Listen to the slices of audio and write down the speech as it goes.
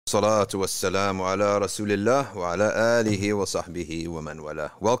Salatu wassalamu ala rasulillah wa ala alihi wa sahbihi wa man wala.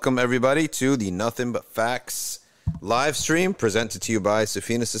 Welcome everybody to the Nothing But Facts live stream presented to you by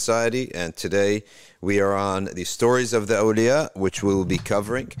Safina Society, and today we are on the stories of the awliya, which we will be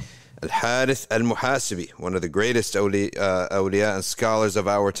covering. Al-Harith al-Muhasibi, one of the greatest awliya and scholars of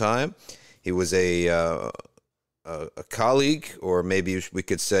our time. He was a colleague, or maybe we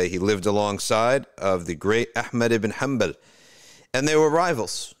could say he lived alongside of the great Ahmad ibn Hanbal. And they were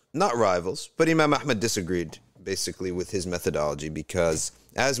rivals. Not rivals, but Imam Ahmad disagreed basically with his methodology because,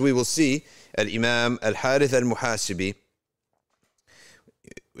 as we will see, Imam al-Harith al-Muhasibi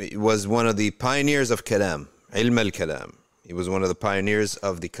was one of the pioneers of kalam, ilm al-kalam. He was one of the pioneers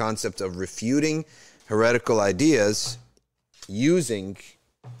of the concept of refuting heretical ideas using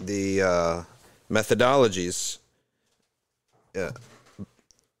the methodologies,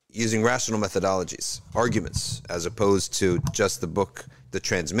 using rational methodologies, arguments, as opposed to just the book, the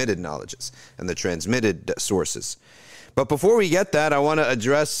transmitted knowledges and the transmitted sources. But before we get that, I want to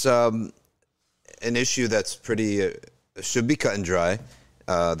address an issue that's pretty, should be cut and dry,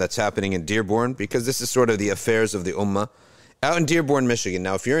 that's happening in Dearborn, because this is sort of the affairs of the Ummah. Out in Dearborn, Michigan.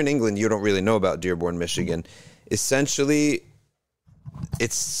 Now, if you're in England, you don't really know about Dearborn, Michigan. Essentially,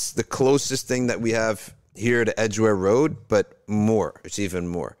 it's the closest thing that we have here to Edgware Road, but more. It's even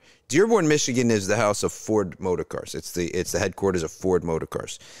more. Dearborn, Michigan is the house of Ford Motor Cars. It's the headquarters of Ford Motor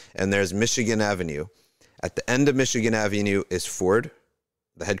Cars. And there's Michigan Avenue. At the end of Michigan Avenue is Ford,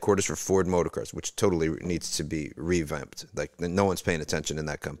 the headquarters for Ford Motor Cars, which totally needs to be revamped. Like, no one's paying attention in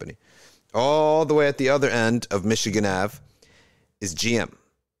that company. All the way at the other end of Michigan Ave is GM.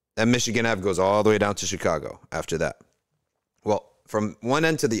 And Michigan Ave goes all the way down to Chicago after that. Well, from one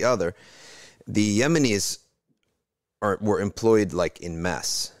end to the other, the Yemenis were employed like in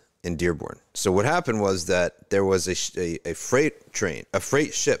mass in Dearborn. So what happened was that there was a freight train, a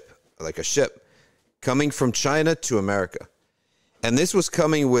freight ship, like a ship, coming from China to America. And this was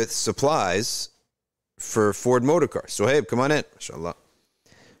coming with supplies for Ford Motor Cars. So, hey, come on in, mashallah,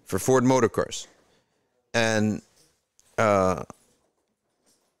 for Ford Motor Cars. And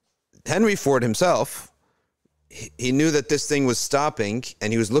Henry Ford himself, he knew that this thing was stopping,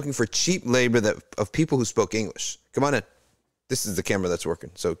 and he was looking for cheap labor of people who spoke English. Come on in. This is the camera that's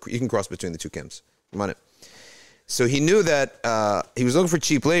working, so you can cross between the two cams. Come on in. So he knew that he was looking for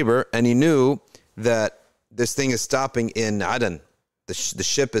cheap labor, and he knew that this thing is stopping in Aden. The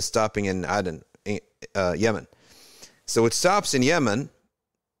ship is stopping in Aden, Yemen. So it stops in Yemen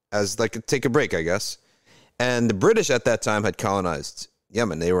as like take a break, I guess. And the British at that time had colonized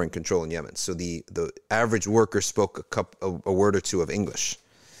Yemen. They were in control in Yemen. So the average worker spoke a word or two of English.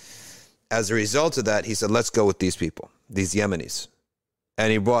 As a result of that, he said, let's go with these people, these Yemenis.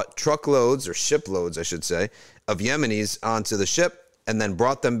 And he brought truckloads, or shiploads, I should say, of Yemenis onto the ship and then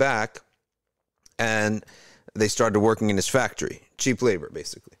brought them back. And they started working in his factory, cheap labor,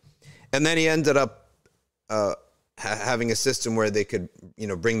 basically. And then he ended up having a system where they could,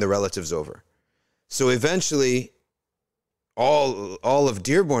 bring the relatives over. So eventually, all of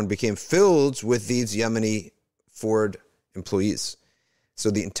Dearborn became filled with these Yemeni Ford employees. So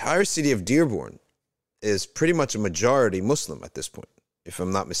the entire city of Dearborn is pretty much a majority Muslim at this point, if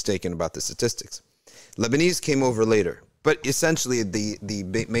I'm not mistaken about the statistics. Lebanese came over later, but essentially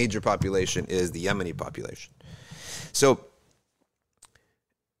the major population is the Yemeni population. So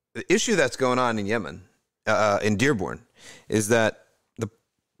the issue that's going on in Yemen, in Dearborn, is that the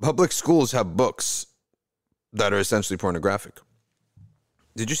public schools have books that are essentially pornographic.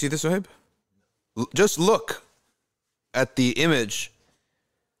 Did you see this, Sohaib? Just look at the image.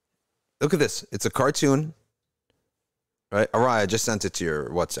 Look at this. It's a cartoon, right? Araya, I just sent it to your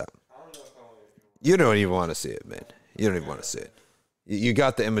WhatsApp. You don't even want to see it, man. You don't even want to see it. You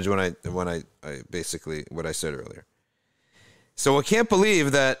got the image when I basically what I said earlier. So I can't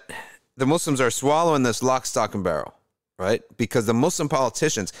believe that the Muslims are swallowing this lock, stock, and barrel, right? Because the Muslim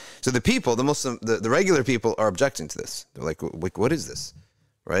politicians, so the people, the regular people are objecting to this. They're like, what is this,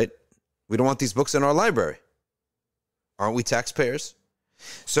 right? We don't want these books in our library. Aren't we taxpayers?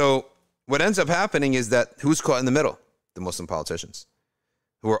 So what ends up happening is that who's caught in the middle? The Muslim politicians,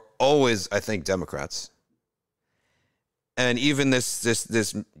 who are always, I think, Democrats. And even this,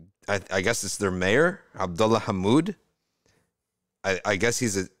 I guess it's their mayor, Abdullah Hammoud. I guess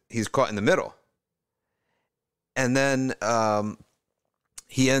he's caught in the middle. And then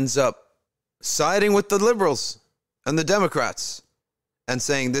he ends up siding with the liberals and the Democrats and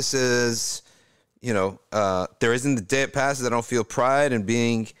saying this is, there isn't the day it passes I don't feel pride in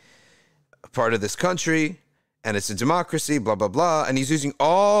being a part of this country, and it's a democracy, blah, blah, blah. And he's using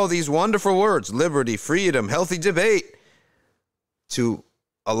all these wonderful words, liberty, freedom, healthy debate, to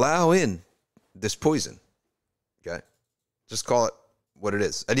allow in this poison. Okay? Just call it what it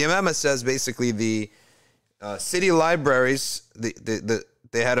is. And Yamama says basically the city libraries,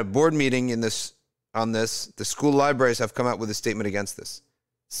 they had a board meeting on this. The school libraries have come out with a statement against this.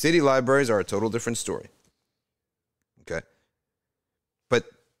 City libraries are a total different story. Okay? But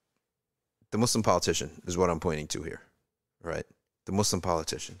the Muslim politician is what I'm pointing to here. Right? The Muslim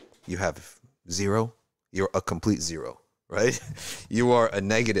politician. You have zero. You're a complete zero. Right? You are a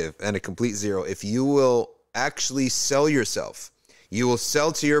negative and a complete zero. If you will actually sell yourself, you will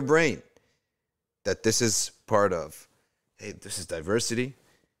sell to your brain that this is part of, hey, this is diversity.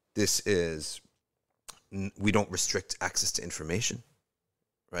 This is, we don't restrict access to information.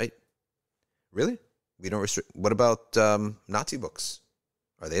 Right? Really? We don't restrict. What about Nazi books?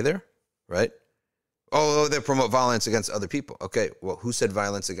 Are they there? Right? Oh, they promote violence against other people. Okay, well, who said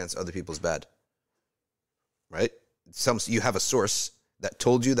violence against other people is bad? Right? You have a source that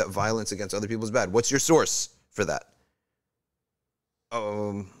told you that violence against other people is bad. What's your source for that?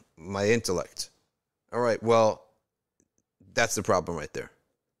 My intellect. All right, well, that's the problem right there.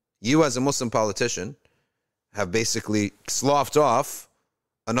 You as a Muslim politician have basically sloughed off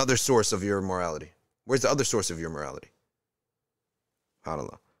another source of your morality. Where's the other source of your morality?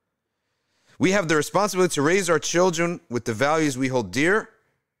 SubhanAllah. We have the responsibility to raise our children with the values we hold dear.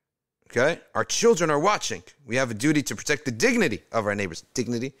 Okay? Our children are watching. We have a duty to protect the dignity of our neighbors.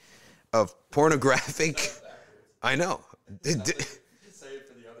 Dignity of pornographic. I know.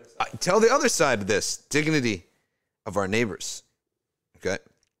 Tell the other side of this. Dignity of our neighbors. Okay?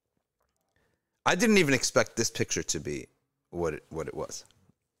 I didn't even expect this picture to be what it was.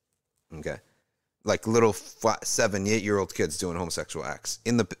 Okay? Like little 7, 8-year-old kids doing homosexual acts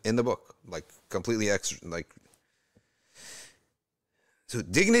in the book. Like completely extra. Like, so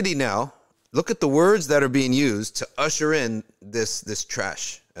dignity now, look at the words that are being used to usher in this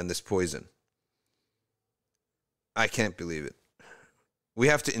trash and this poison. I can't believe it. We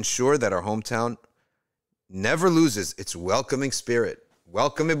have to ensure that our hometown never loses its welcoming spirit.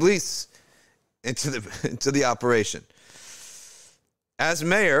 Welcome Iblis into the operation. As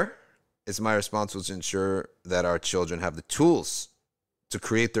mayor, it's my responsibility to ensure that our children have the tools to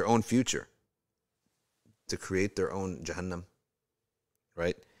create their own future, to create their own Jahannam.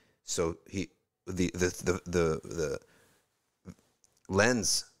 Right? So the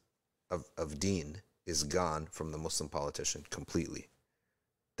lens of deen is gone from the Muslim politician completely.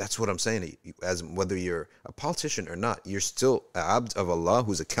 That's what I'm saying. As whether you're a politician or not, you're still an abd of Allah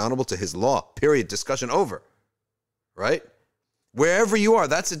who's accountable to His law. Period. Discussion over. Right? Wherever you are,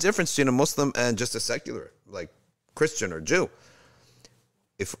 that's the difference between a Muslim and just a secular, like Christian or Jew.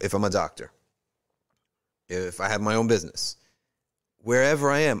 If I'm a doctor, if I have my own business, wherever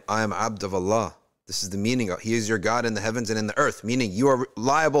I am abd of Allah. This is the meaning of He is your God in the heavens and in the earth, meaning you are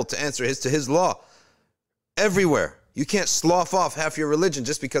liable to answer to His law everywhere. You can't slough off half your religion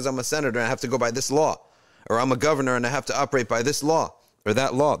just because I'm a senator and I have to go by this law, or I'm a governor and I have to operate by this law or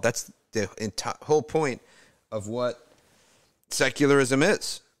that law. That's the whole point of what secularism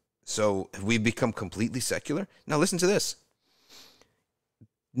is. So have we become completely secular? Now listen to this.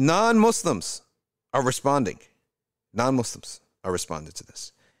 Non-Muslims are responding. Non-Muslims are responding to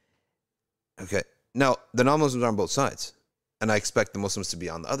this. Okay. Now, the non-Muslims are on both sides. And I expect the Muslims to be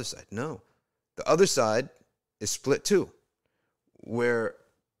on the other side. No. The other side is split too. Where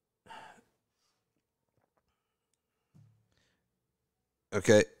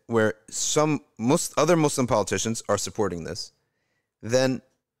some other Muslim politicians are supporting this, then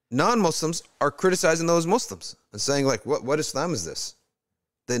non-Muslims are criticizing those Muslims and saying, like, what Islam is this?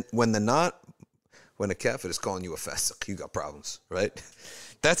 Then when a kafir is calling you a fasiq, you got problems, right?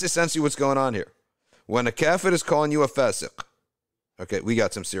 That's essentially what's going on here. When a kafir is calling you a fasiq, okay, we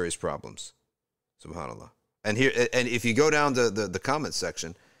got some serious problems. SubhanAllah. And if you go down to the comments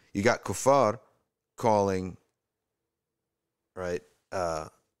section, you got kuffar calling, right,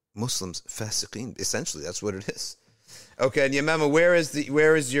 Muslims fasiqeen. Essentially, that's what it is. Okay, and Yamama, where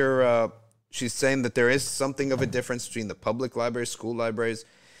is your she's saying that there is something of a difference between the public libraries, school libraries.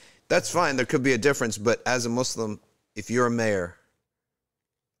 That's fine. There could be a difference, but as a Muslim, if you're a mayor,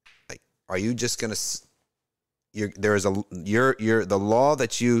 like, are you just gonna? The law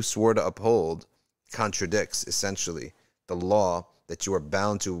that you swore to uphold contradicts essentially the law that you are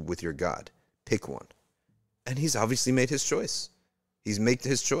bound to with your God. Pick one, and he's obviously made his choice. He's made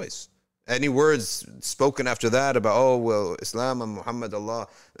his choice. Any words spoken after that about, oh, well, Islam and Muhammad, Allah,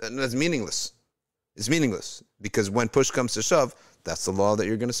 that's meaningless. It's meaningless because when push comes to shove, that's the law that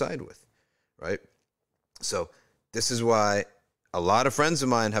you're going to side with, right? So this is why a lot of friends of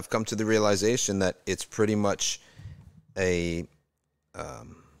mine have come to the realization that it's pretty much a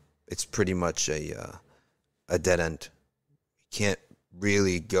it's pretty much a dead end. You can't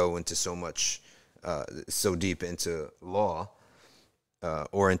really go into so deep into law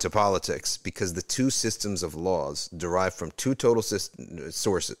or into politics, because the two systems of laws derive from two total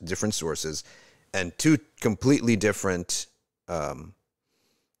different sources and two completely different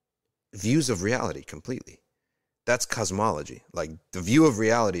views of reality completely. That's cosmology. Like, the view of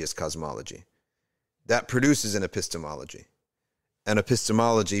reality is cosmology. That produces an epistemology. And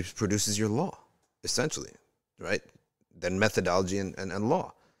epistemology produces your law, essentially, right? Then methodology and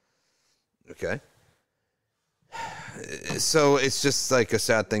law. Okay? So it's just like a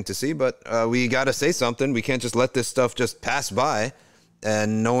sad thing to see, but we got to say something. We can't just let this stuff just pass by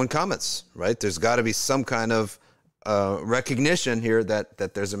and no one comments, right? There's got to be some kind of recognition here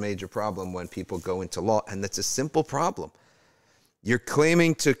that there's a major problem when people go into law, and that's a simple problem. You're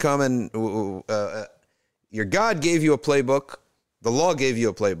claiming to come and your God gave you a playbook. The law gave you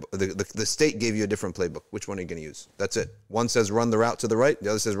a playbook. The state gave you a different playbook. Which one are you going to use? That's it. One says run the route to the right. The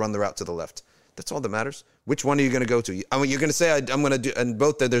other says run the route to the left. That's all that matters. Which one are you going to go to? I mean, you're going to say, I'm going to do, and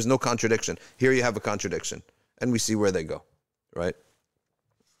both there's no contradiction. Here you have a contradiction. And we see where they go, right?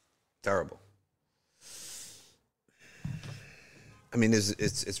 Terrible. I mean,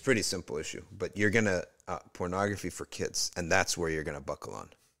 it's a pretty simple issue, but you're going to, pornography for kids, and that's where you're going to buckle on.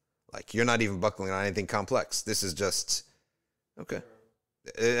 Like, you're not even buckling on anything complex. This is just, okay.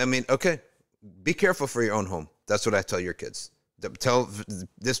 I mean, okay, be careful for your own home. That's what I tell your kids. Tell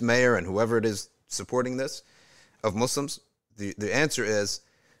this mayor and whoever it is supporting this of Muslims, the answer is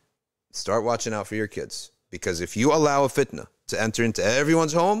start watching out for your kids. Because if you allow a fitna to enter into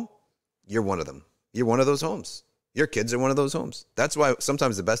everyone's home, you're one of them. You're one of those homes. Your kids are one of those homes. That's why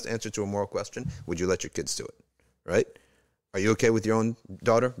sometimes the best answer to a moral question, would you let your kids do it? Right? Are you okay with your own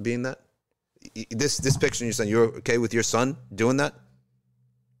daughter being that? This picture in your son, you're okay with your son doing that?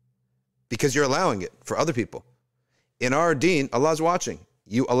 Because you're allowing it for other people. In our deen, Allah's watching.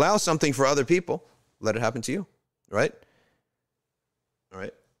 You allow something for other people, let it happen to you. Right? All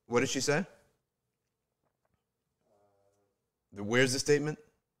right. What did she say? Where's the statement?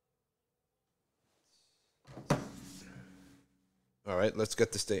 All right, let's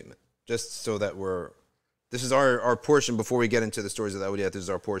get the statement. Just so that this is our portion before we get into the stories of the Awliyat. This is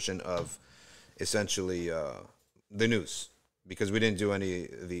our portion of essentially the news, because we didn't do any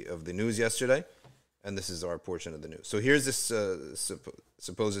of the news yesterday, and this is our portion of the news. So here's this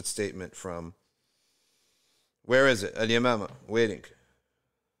supposed statement from, where is it? Al-Yamama, waiting.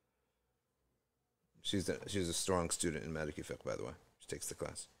 She's a strong student in Maliki Fiqh, by the way. She takes the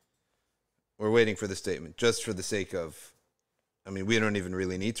class. We're waiting for the statement, just for the sake of, I mean, we don't even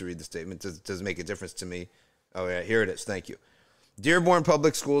really need to read the statement. It doesn't make a difference to me. Oh, yeah, here it is. Thank you. Dearborn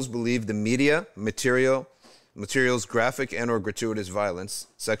Public Schools believe the media, materials, graphic and or gratuitous violence,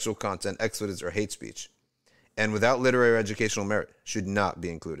 sexual content, expletives, or hate speech, and without literary or educational merit, should not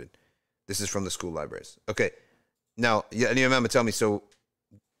be included. This is from the school libraries. Okay. Now, yeah, and you remember, tell me, so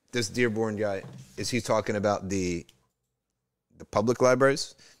this Dearborn guy, is he talking about the public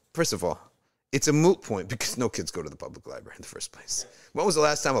libraries? First of all, it's a moot point because no kids go to the public library in the first place. When was the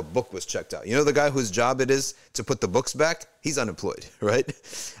last time a book was checked out? You know the guy whose job it is to put the books back? He's unemployed, right?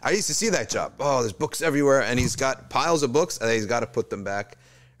 I used to see that job. Oh, there's books everywhere, and he's got piles of books, and he's got to put them back,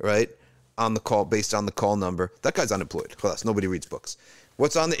 right, on the call, based on the call number. That guy's unemployed. Plus, nobody reads books.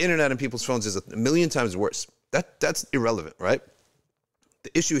 What's on the internet and people's phones is a million times worse. That's irrelevant, right?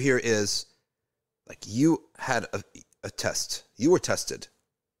 The issue here is, like, you had a test. You were tested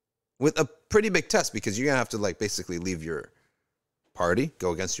with a pretty big test, because you're going to have to, like, basically leave your party,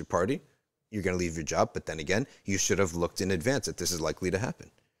 go against your party. You're going to leave your job. But then again, you should have looked in advance that this is likely to happen.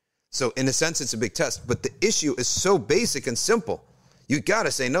 So in a sense, it's a big test. But the issue is so basic and simple. You got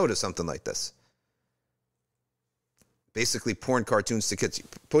to say no to something like this. Basically, porn cartoons to kids.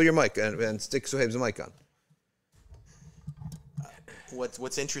 Pull your mic and stick Suhaib's mic on.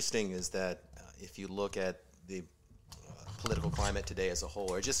 What's interesting is that if you look at the political climate today as a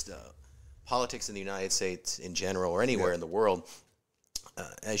whole, or just politics in the United States in general, or anywhere in the world,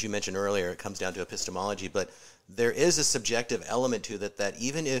 as you mentioned earlier, it comes down to epistemology, but there is a subjective element to that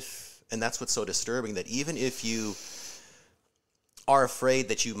even if, and that's what's so disturbing, that even if you are afraid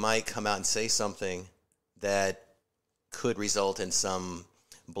that you might come out and say something that could result in some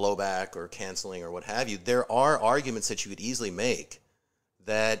blowback or canceling or what have you, there are arguments that you could easily make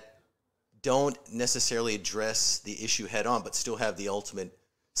that don't necessarily address the issue head on, but still have the ultimate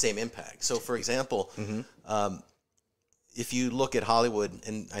same impact. So, for example, if you look at Hollywood,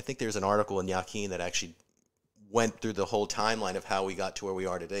 and I think there's an article in Yakin that actually went through the whole timeline of how we got to where we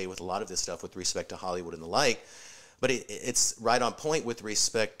are today with a lot of this stuff with respect to Hollywood and the like. But it's right on point with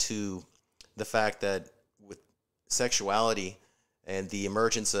respect to the fact that with sexuality and the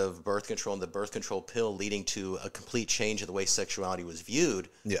emergence of birth control and the birth control pill leading to a complete change of the way sexuality was viewed.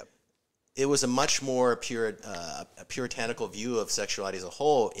 Yeah. It was a much more puritanical view of sexuality as a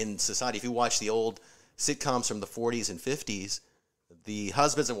whole in society. If you watch the old sitcoms from the 40s and 50s, the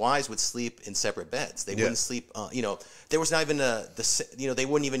husbands and wives would sleep in separate beds. They wouldn't sleep, there was not even they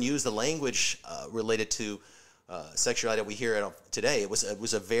wouldn't even use the language related to sexuality that we hear today. It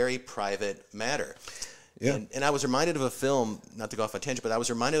was a very private matter. Yeah. And I was reminded of a film, not to go off on a tangent, but I was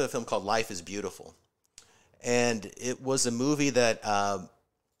reminded of a film called Life is Beautiful. And it was a movie that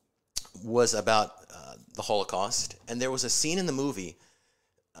was about the Holocaust. And there was a scene in the movie,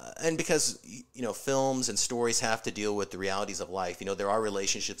 and because, films and stories have to deal with the realities of life. There are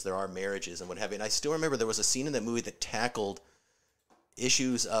relationships, there are marriages and what have you. And I still remember there was a scene in that movie that tackled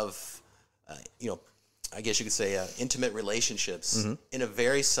issues of, I guess you could say intimate relationships in a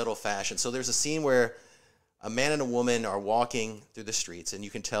very subtle fashion. So there's a scene where a man and a woman are walking through the streets, and you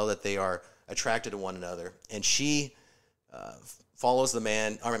can tell that they are attracted to one another. And she follows the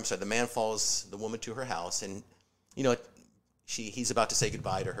man, the man follows the woman to her house, and, he's about to say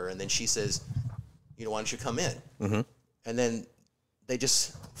goodbye to her, and then she says, why don't you come in? Mm-hmm. And then they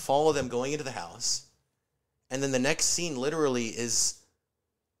just follow them going into the house. And then the next scene literally is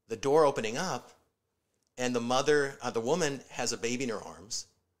the door opening up, and the woman has a baby in her arms,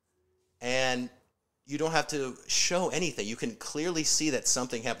 and you don't have to show anything. You can clearly see that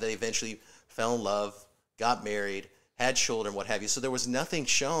something happened. They eventually fell in love, got married, had children, what have you. So there was nothing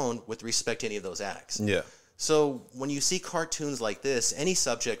shown with respect to any of those acts. Yeah. So when you see cartoons like this, any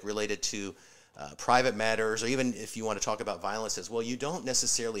subject related to private matters, or even if you want to talk about violence as well, you don't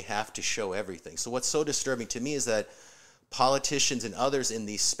necessarily have to show everything. So what's so disturbing to me is that politicians and others in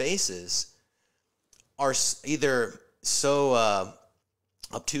these spaces are either so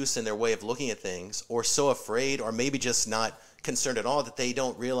obtuse in their way of looking at things, or so afraid, or maybe just not concerned at all, that they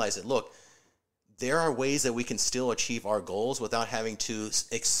don't realize that, look, there are ways that we can still achieve our goals without having to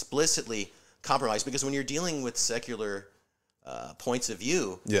explicitly compromise. Because when you're dealing with secular points of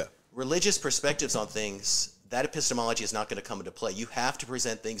view, religious perspectives on things, that epistemology is not going to come into play. You have to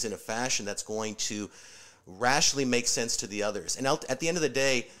present things in a fashion that's going to rationally make sense to the others. And at the end of the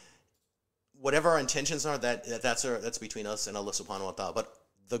day, whatever our intentions are, that's between us and Allah subhanahu wa ta'ala. But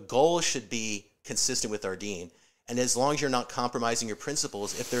the goal should be consistent with our deen. And as long as you're not compromising your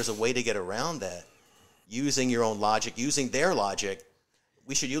principles, if there's a way to get around that, using your own logic, using their logic,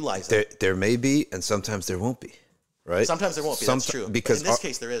 we should utilize that. There may be, and sometimes there won't be, right? Sometimes there won't be, that's true. Because in this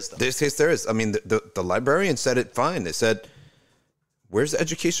case, there is, though. In this case, there is. I mean, the librarian said it fine. They said, where's the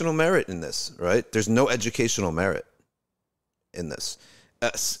educational merit in this, right? There's no educational merit in this.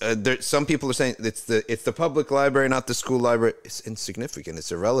 Some people are saying it's the public library, not the school library. It's insignificant.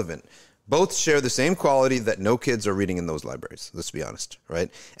 It's irrelevant. Both share the same quality, that no kids are reading in those libraries. Let's be honest, right?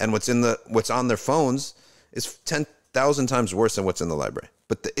 And what's on their phones is 10,000 times worse than what's in the library.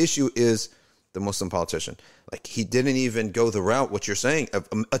 But the issue is the Muslim politician. Like, he didn't even go the route, what you're saying, of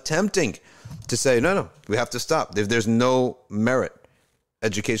attempting to say, no, we have to stop. There's no merit,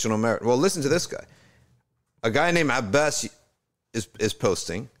 educational merit. Well, listen to this guy. A guy named Abbas is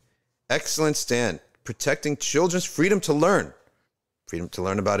posting, excellent stand, protecting children's freedom to learn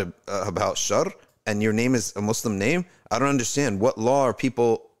about shar, and your name is a Muslim name. I don't understand. What law are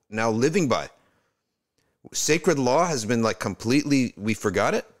people now living by? Sacred law has been completely, we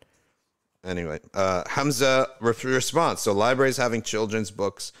forgot it. Anyway, Hamza response. So libraries having children's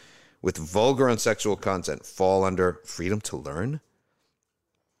books with vulgar and sexual content fall under freedom to learn.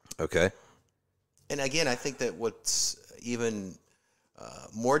 Okay. And again, I think that what's even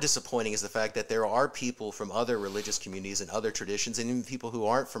more disappointing is the fact that there are people from other religious communities and other traditions, and even people who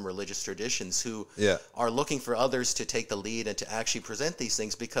aren't from religious traditions, who are looking for others to take the lead and to actually present these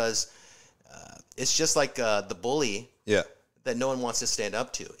things, because it's just like the bully that no one wants to stand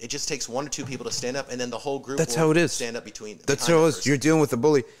up to. It just takes one or two people to stand up, and then the whole group will stand up between. That's how it is. You're dealing with a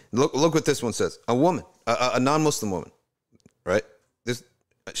bully. Look what this one says. A woman, a non-Muslim woman, right?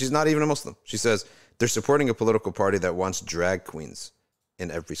 She's not even a Muslim. She says they're supporting a political party that wants drag queens in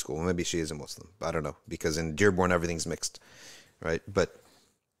every school. Well, maybe she is a Muslim. I don't know, because in Dearborn everything's mixed, right? But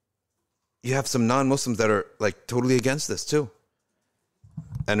you have some non-Muslims that are totally against this too,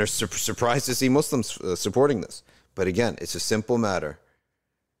 and are surprised to see Muslims supporting this. But again, it's a simple matter,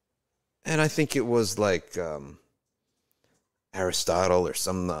 and I think it was Aristotle or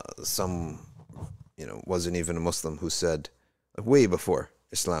some wasn't even a Muslim who said, way before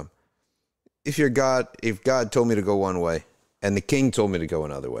Islam, if God told me to go one way and the king told me to go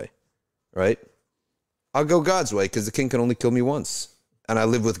another way, right? I'll go God's way because the king can only kill me once. And I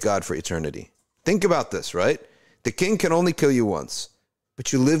live with God for eternity. Think about this, right? The king can only kill you once,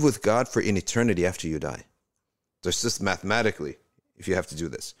 but you live with God for an eternity after you die. There's just mathematically, if you have to do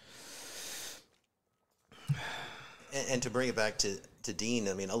this. And to bring it back to Deen,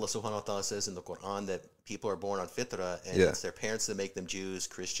 I mean, Allah subhanahu wa ta'ala says in the Quran that people are born on fitrah, and it's their parents that make them Jews,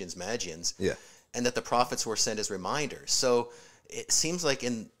 Christians, Magians, and that the prophets were sent as reminders. So it seems like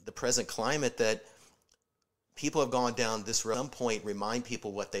in the present climate that people have gone down this road. At some point, remind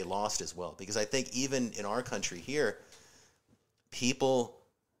people what they lost as well. Because I think even in our country here, people,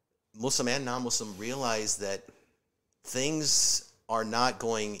 Muslim and non-Muslim, realize that things are not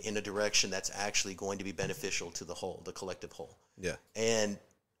going in a direction that's actually going to be beneficial to the whole, the collective whole. Yeah. And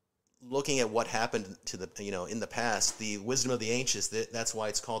looking at what happened to the, in the past, the wisdom of the ancients, that's why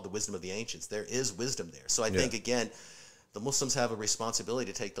it's called the wisdom of the ancients. There is wisdom there. So I think, again, the Muslims have a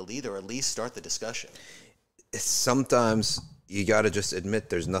responsibility to take the lead or at least start the discussion. Sometimes you got to just admit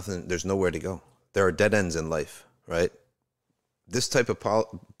there's nowhere to go. There are dead ends in life, right? This type of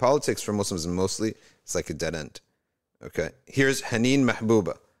politics for Muslims, mostly, it's like a dead end. Okay. Here's Haneen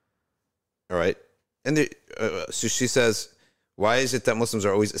Mahbooba. All right. And so she says, why is it that Muslims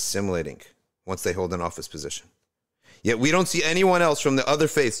are always assimilating once they hold an office position? Yet we don't see anyone else from the other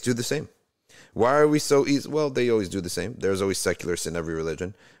faiths do the same. Why are we so easy? Well, they always do the same. There's always secularists in every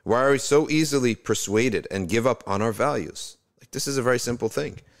religion. Why are we so easily persuaded and give up on our values? Like, this is a very simple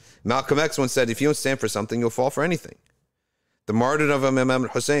thing. Malcolm X once said, if you don't stand for something, you'll fall for anything. The martyrdom of Imam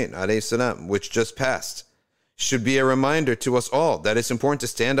al-Hussein, alayhi salam, which just passed, should be a reminder to us all that it's important to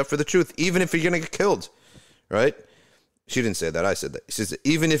stand up for the truth, even if you're going to get killed, right? She didn't say that. I said that. She says,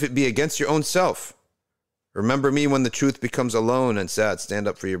 even if it be against your own self, remember me when the truth becomes alone and sad. Stand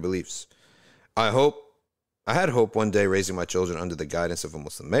up for your beliefs. I had hope one day raising my children under the guidance of a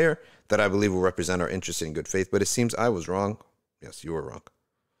Muslim mayor that I believe will represent our interests in good faith, but it seems I was wrong. Yes, you were wrong.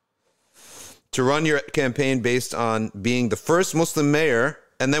 To run your campaign based on being the first Muslim mayor,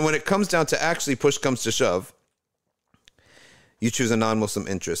 and then when it comes down to actually push comes to shove, you choose a non-Muslim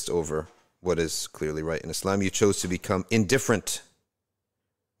interest over what is clearly right in Islam. You chose to become indifferent.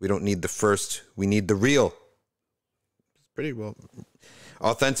 We don't need the first, we need the real. It's pretty well.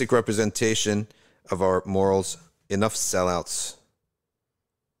 Authentic representation of our morals. Enough sellouts.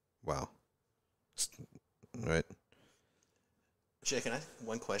 Wow. Right. Sheikh, can I ask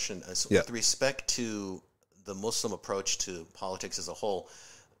one question? With respect to the Muslim approach to politics as a whole,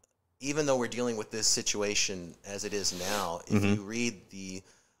 even though we're dealing with this situation as it is now, if you read the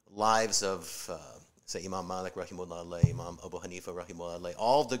lives of, say, Imam Malik, rahimahullah alayhi, Imam Abu Hanifa, rahimahullah alayhi,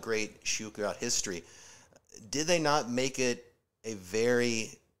 all the great shuyukh throughout history, did they not make it a very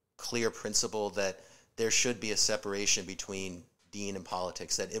clear principle that there should be a separation between deen and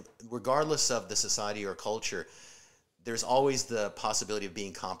politics, that regardless of the society or culture, there's always the possibility of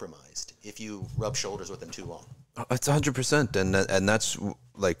being compromised if you rub shoulders with them too long? It's 100%. And that's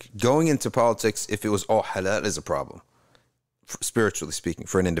like going into politics, if it was all halal, is a problem, spiritually speaking,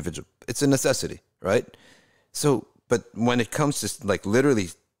 for an individual. It's a necessity, right? So, but when it comes to like literally,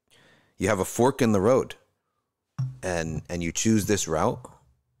 you have a fork in the road, and you choose this route,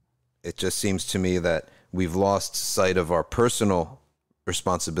 it just seems to me that we've lost sight of our personal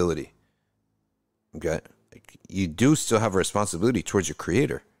responsibility. Okay? Like, you do still have a responsibility towards your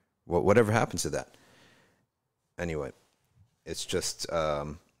creator, whatever happens to that. Anyway, it's just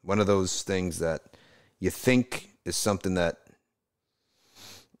one of those things that you think is something that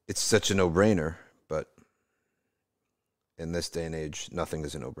it's such a no-brainer, but in this day and age, nothing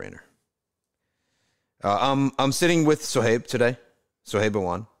is a no-brainer. I'm sitting with Sohaib today, Sohaib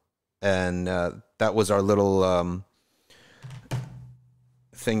Awan, and that was our little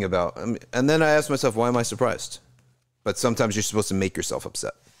thing about. And then I asked myself, why am I surprised? But sometimes you're supposed to make yourself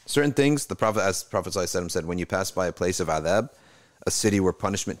upset. Certain things, the Prophet, as Prophet ﷺ said, when you pass by a place of adhab, a city where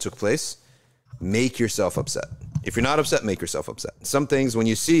punishment took place, make yourself upset. If you're not upset, make yourself upset. Some things, when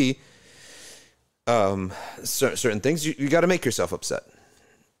you see certain things, you got to make yourself upset,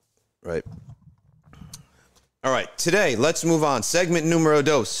 right? All right, today, let's move on. Segment numero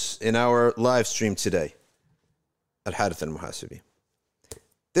dos in our live stream today. Al-Harith al-Muhasibi.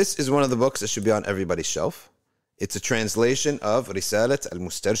 This is one of the books that should be on everybody's shelf. It's a translation of Risalat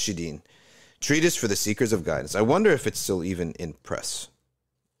al-Mustarshidin, Treatise for the Seekers of Guidance. I wonder if it's still even in press.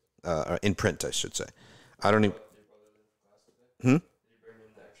 Or in print, I should say. I don't even...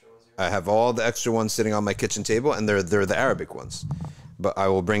 I have all the extra ones sitting on my kitchen table, and they're the Arabic ones. But I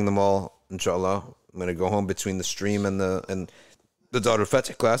will bring them all, inshallah. I'm going to go home between the stream and the Darul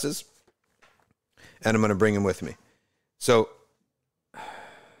Fatih classes, and I'm going to bring them with me. So,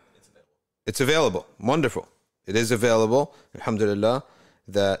 It's available. Wonderful. It is available. Alhamdulillah.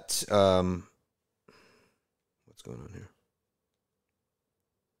 That what's going on here?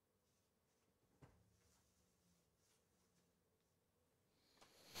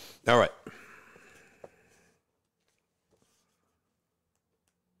 All right.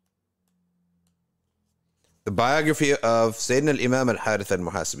 The biography of Sayyidina al-Imam al-Harith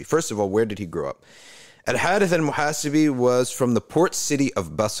al-Muhasibi. First of all, where did he grow up? Al-Harith al-Muhasibi was from the port city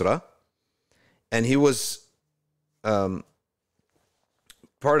of Basra, and he was part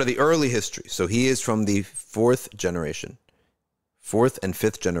of the early history. So he is from the fourth and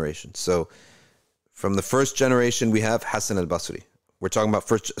fifth generation. So from the first generation, we have Hassan al-Basri. We're talking about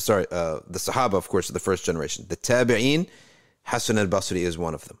the Sahaba, of course, are the first generation. The Tabi'een, Hassan al-Basri is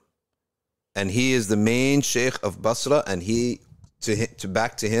one of them. And he is the main sheikh of Basra, and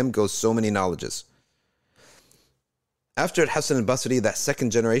back to him goes so many knowledges. After Hassan al-Basri, that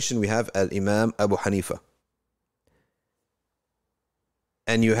second generation, we have al-Imam Abu Hanifa.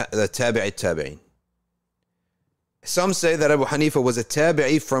 And you have the Tabi'een. Some say that Abu Hanifa was a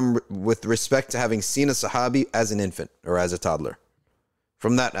Tabi'i with respect to having seen a Sahabi as an infant or as a toddler.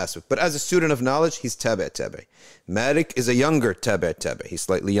 From that aspect. But as a student of knowledge, he's Tabi'i. Malik is a younger Tabi'i. He's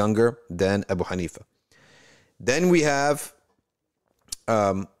slightly younger than Abu Hanifa. Then we have,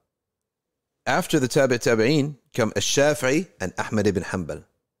 after the Tabi'een, come al-Shafi'i and Ahmad ibn Hanbal.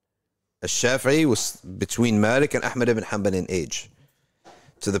 Al-Shafi'i was between Malik and Ahmad ibn Hanbal in age,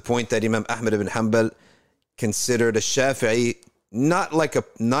 to the point that Imam Ahmad ibn Hanbal considered al-Shafi'i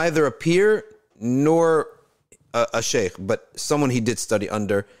neither a peer nor a sheikh, but someone he did study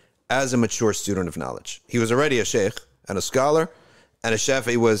under as a mature student of knowledge. He was already a sheikh and a scholar, and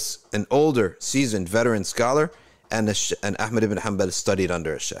al-Shafi'i was an older, seasoned, veteran scholar, and Ahmad ibn Hanbal studied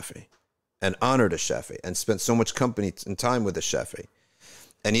under al-Shafi'i and honored al-Shafi'i and spent so much company and time with al-Shafi'i,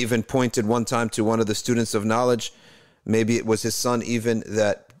 and even pointed one time to one of the students of knowledge, maybe it was his son even,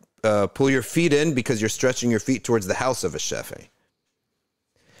 that pull your feet in because you're stretching your feet towards the house of al-Shafi'i.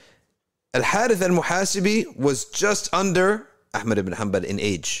 Al-Harith al-Muhasibi was just under Ahmad ibn Hanbal in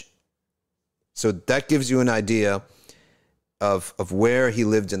age. So that gives you an idea of where he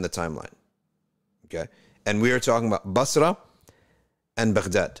lived in the timeline. Okay? And we are talking about Basra and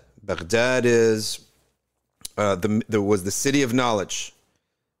Baghdad. Baghdad is there was the city of knowledge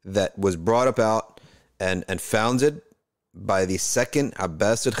that was brought about and founded by the second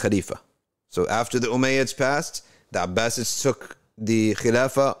Abbasid Khalifa. So after the Umayyads passed, the Abbasids took the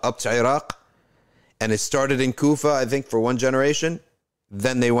Khilafah up to Iraq, and it started in Kufa, I think, for one generation.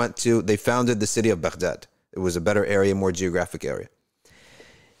 Then they founded the city of Baghdad. It was a better area, more geographic area.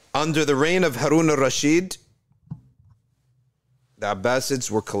 Under the reign of Harun al-Rashid, the Abbasids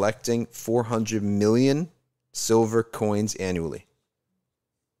were collecting 400 million silver coins annually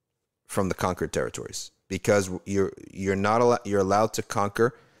from the conquered territories, because you're allowed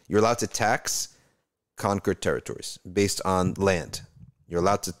to tax conquered territories based on land. You're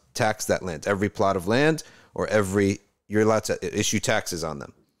allowed to tax that land, every plot of land, you're allowed to issue taxes on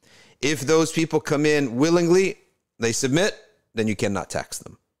them. If those people come in willingly, they submit, then you cannot tax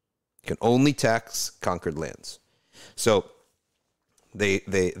them. You can only tax conquered lands. So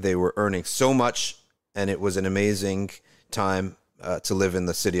they were earning so much, and it was an amazing time to live in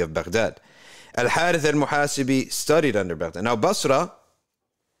the city of Baghdad. Al-Harith al-Muhasibi studied under Baghdad. Now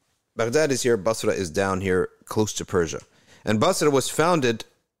Baghdad is here, Basra is down here close to Persia. And Basra was founded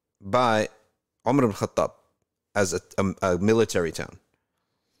by Umar ibn Khattab as a military town.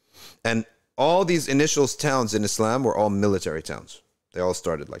 And all these initial towns in Islam were all military towns. They all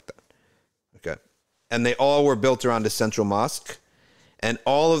started like that. Okay. And they all were built around a central mosque. And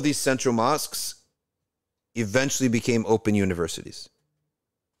all of these central mosques eventually became open universities,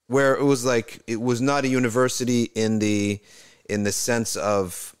 where it was not a university in the sense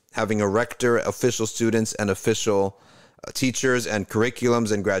of having a rector, official students, and official teachers and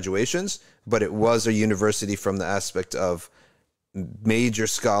curriculums and graduations, but it was a university from the aspect of major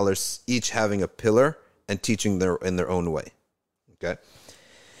scholars each having a pillar and teaching in their own way. Okay?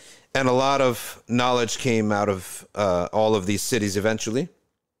 And a lot of knowledge came out of all of these cities eventually.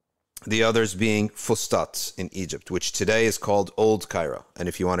 The others being Fustat in Egypt, which today is called Old Cairo. And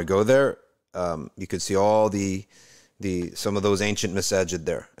if you want to go there, you could see all some of those ancient masajid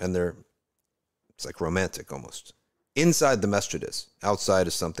there, and it's like romantic almost. Inside the masjid is, outside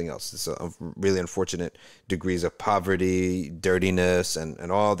is something else. It's a really unfortunate degrees of poverty, dirtiness,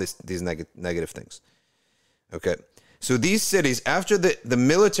 and all these negative things. Okay, so these cities, after the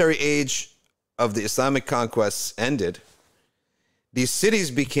military age of the Islamic conquests ended, these cities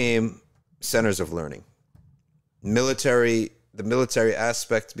became centers of learning. Military the military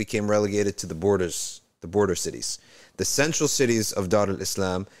aspect became relegated to the border cities. The central cities of Dar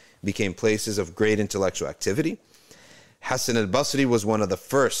al-Islam became places of great intellectual activity. Hassan al-Basri was one of the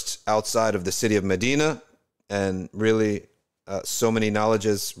first outside of the city of Medina, and really so many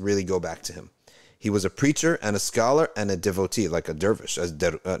knowledges really go back to him. He was a preacher and a scholar and a devotee, like a dervish,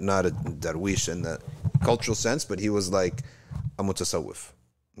 not a darwish in the cultural sense, but he was like a mutasawwif.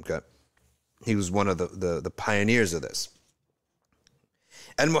 Okay, he was one of the pioneers of this.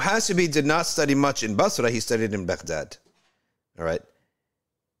 Al-Muhasibi did not study much in Basra. He studied in Baghdad. All right,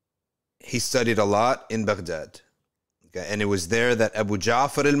 he studied a lot in Baghdad. Okay, and it was there that Abu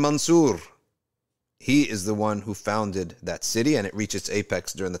Ja'far al-Mansur, he is the one who founded that city, and it reached its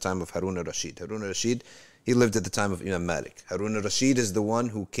apex during the time of Harun al-Rashid. Harun al-Rashid, he lived at the time of Imam Malik. Harun al-Rashid is the one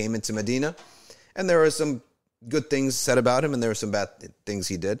who came into Medina, and there are some good things said about him, and there are some bad things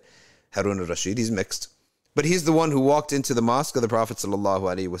he did. Harun al-Rashid, he's mixed. But he's the one who walked into the mosque of the Prophet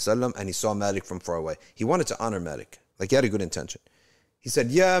ﷺ, and he saw Malik from far away. He wanted to honor Malik. Like, he had a good intention. He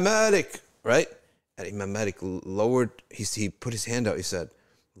said, "Ya Malik," right? And Imam Malik lowered, he put his hand out. He said,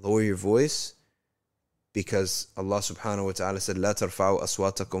 "Lower your voice, because Allah subhanahu wa ta'ala said, "La tarfa'u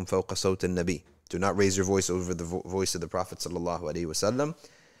aswatakum fawqa sawti an-nabi." Do not raise your voice over the voice of the Prophet sallallahu alaihi wasallam.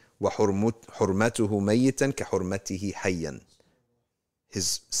 Wa hurmatuhu mayyitan ka hurmatihi hayyan.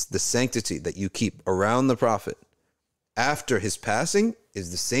 The sanctity that you keep around the Prophet after his passing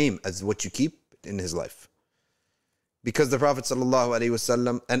is the same as what you keep in his life. Because the Prophet sallallahu alaihi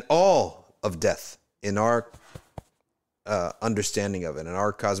wasallam, and all of death in our understanding of it, in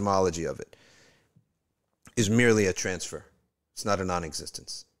our cosmology of it, is merely a transfer. It's not a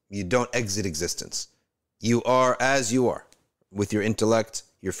non-existence. You don't exit existence. You are as you are, with your intellect,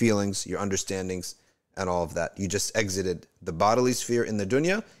 your feelings, your understandings, and all of that. You just exited the bodily sphere in the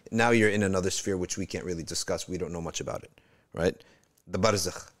dunya. Now you're in another sphere which we can't really discuss. We don't know much about it, right? The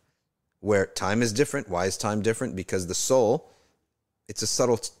barzakh, where time is different. Why is time different? Because the soul, it's a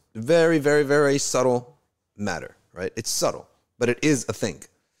subtle, very, very, very subtle matter, right? It's subtle, but it is a thing.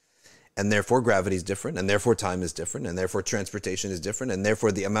 And therefore gravity is different, and therefore time is different, and therefore transportation is different, and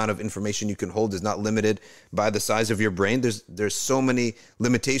therefore the amount of information you can hold is not limited by the size of your brain. There's so many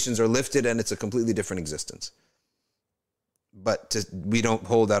limitations are lifted, and it's a completely different existence. But we don't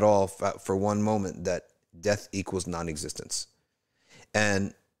hold at all for one moment that death equals non-existence.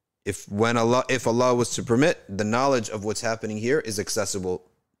 And if Allah was to permit, the knowledge of what's happening here is accessible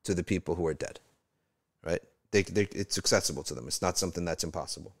to the people who are dead, right? It's accessible to them. It's not something that's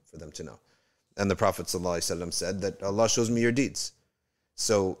impossible for them to know. And the Prophet ﷺ said that Allah shows me your deeds.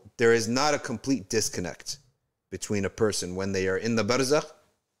 So there is not a complete disconnect between a person when they are in the barzakh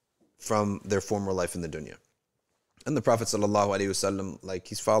from their former life in the dunya. And the Prophet ﷺ, like,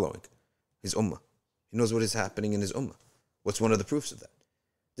 he's following his ummah. He knows what is happening in his ummah. What's one of the proofs of that?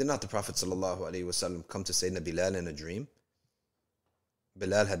 Did not the Prophet ﷺ come to Sayyidina Bilal in a dream?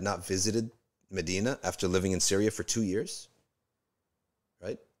 Bilal had not visited Medina after living in Syria for 2 years,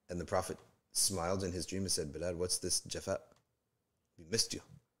 right? And the Prophet smiled in his dream and said, "Bilal, what's this jafa? We missed you.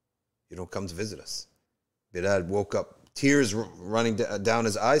 You don't come to visit us." Bilal woke up, tears running down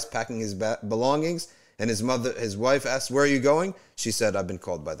his eyes, packing his belongings, and his wife asked, "Where are you going?" She said, "I've been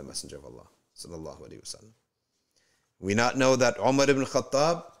called by the Messenger of Allah sallallahu alaihi wasallam." We not know that Umar ibn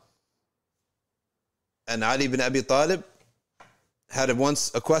Khattab and Ali ibn Abi Talib had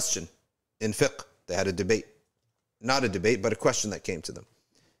once a question in fiqh. They had a debate. Not a debate, but a question that came to them.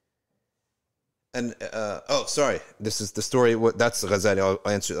 And, this is the story. That's Ghazali.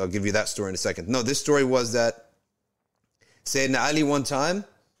 I'll give you that story in a second. No, this story was that Sayyidina Ali one time,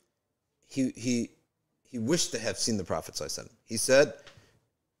 he wished to have seen the Prophet ﷺ. He said,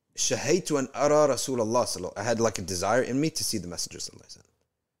 "Shahaytu an ara Rasulullah sallallahu." I had like a desire in me to see the Messenger sallallahu.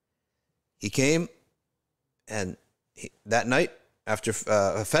 He came, and that night, after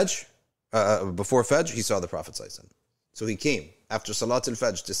Fajr, before Fajr, he saw the Prophet ﷺ. So he came after Salat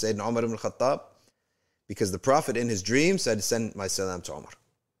al-Fajr to Sayyidina Umar ibn Khattab, because the Prophet in his dream said, "Send my salam to Umar."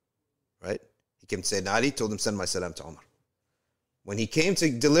 Right? He came to Sayyidina Ali, told him, "Send my salam to Umar." When he came to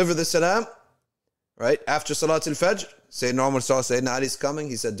deliver the salam, right, after Salat al-Fajr, Sayyidina Umar saw Sayyidina Ali's coming.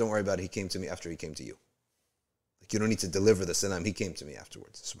 He said, "Don't worry about it. He came to me after he came to you. Like, you don't need to deliver the salam. He came to me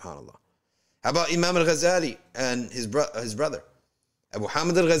afterwards." SubhanAllah. How about Imam al-Ghazali and his brother? Abu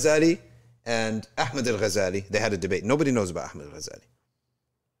Hamid al-Ghazali and Ahmad al-Ghazali, they had a debate. Nobody knows about Ahmad al-Ghazali.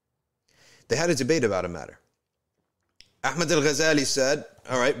 They had a debate about a matter. Ahmad al-Ghazali said,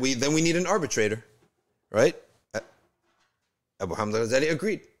 "All right, we need an arbitrator." Right? Abu Hamid al-Ghazali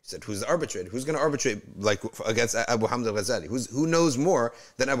agreed. He said, "Who's the arbitrator? Who's going to arbitrate against Abu Hamid al-Ghazali? Who knows more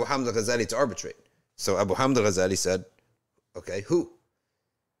than Abu Hamid al-Ghazali to arbitrate?" So Abu Hamid al-Ghazali said, Okay, who?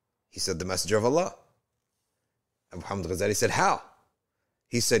 He said, the Messenger of Allah. Abu Hamid al-Ghazali said, how?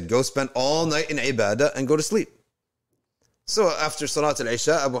 He said, go spend all night in ibadah and go to sleep. So after Salat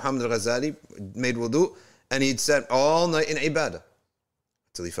al-Isha, Abu Hamid al-Ghazali made wudu and he'd spent all night in ibadah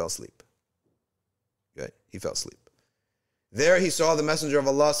until he fell asleep. Okay, he fell asleep. There he saw the Messenger of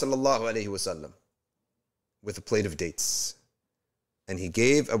Allah sallallahu alaihi wasallam with a plate of dates. And he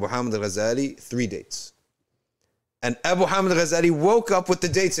gave Abu Hamid al-Ghazali 3 dates. And Abu Hamid al-Ghazali woke up with the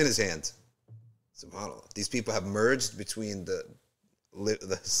dates in his hand. SubhanAllah. These people have merged between the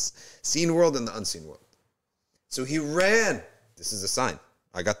seen world and the unseen world. So he ran. This is a sign.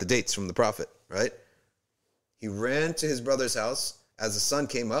 I got the dates from the Prophet, right? He ran to his brother's house. As the sun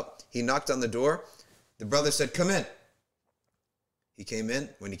came up, he knocked on the door. The brother said, come in. He came in.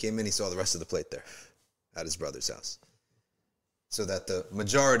 When he came in, he saw the rest of the plate there at his brother's house. So that the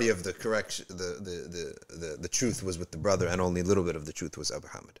majority of the correction, the truth was with the brother, and only a little bit of the truth was Abu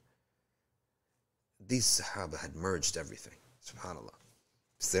Hamid. These Sahaba had merged everything. SubhanAllah.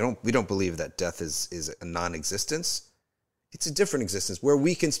 So we don't believe that death is a non-existence. It's a different existence where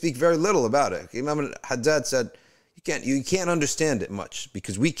we can speak very little about it. Imam Haddad said, you can't understand it much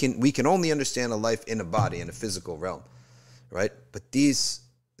because we can only understand a life in a body, in a physical realm, right? But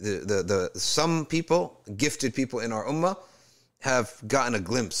some people, gifted people in our ummah, have gotten a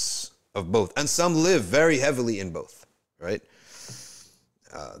glimpse of both, and some live very heavily in both, right?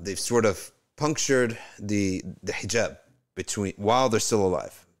 They've sort of punctured the hijab while they're still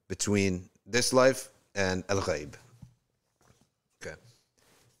alive, between this life and al-ghaib. Okay.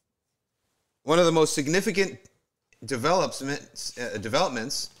 One of the most significant developments in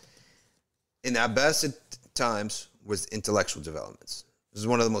Abbasid times was intellectual developments. This is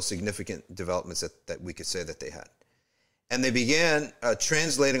one of the most significant developments that we could say that they had. And they began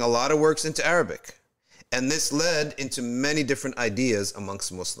translating a lot of works into Arabic. And this led into many different ideas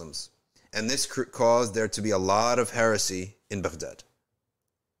amongst Muslims. And this caused there to be a lot of heresy in Baghdad.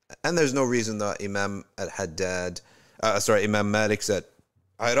 And there's no reason that Imam Malik said,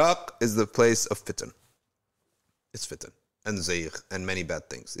 Iraq is the place of fitan. It's fitan and zayg and many bad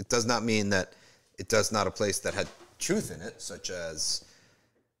things. It does not mean that it does not a place that had truth in it, such as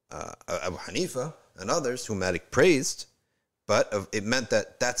Abu Hanifa and others whom Malik praised, but it meant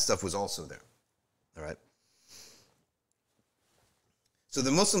that stuff was also there. All right. So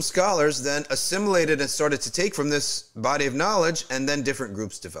the Muslim scholars then assimilated and started to take from this body of knowledge, and then different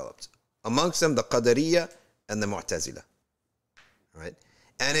groups developed. Amongst them, the Qadariyya and the Mu'tazila. Right?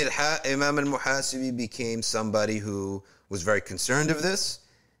 And Imam al-Muhasibi became somebody who was very concerned of this.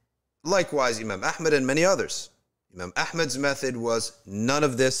 Likewise, Imam Ahmad and many others. Imam Ahmad's method was none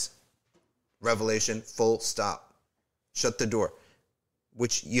of this, revelation, full stop. Shut the door.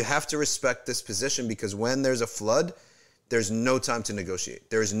 Which you have to respect this position, because when there's a flood, there's no time to negotiate.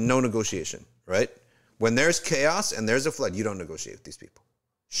 There is no negotiation, right? When there's chaos and there's a flood, you don't negotiate with these people.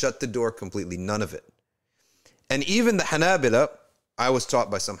 Shut the door completely, none of it. And even the Hanabila, I was taught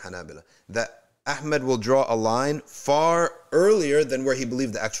by some Hanabila, that Ahmed will draw a line far earlier than where he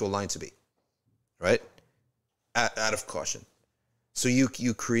believed the actual line to be, right? Out of caution. So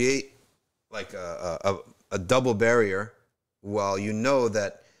you create like a double barrier while you know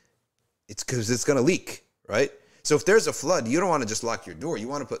that it's because it's going to leak, right? So if there's a flood, you don't want to just lock your door. You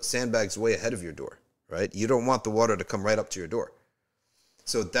want to put sandbags way ahead of your door, right? You don't want the water to come right up to your door.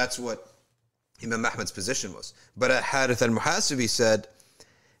 So that's what Imam Ahmad's position was. But al-Harith al-Muhasibi said,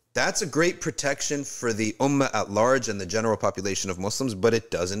 that's a great protection for the ummah at large and the general population of Muslims, but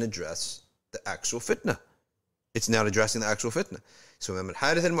it doesn't address the actual fitna. It's not addressing the actual fitna. So Imam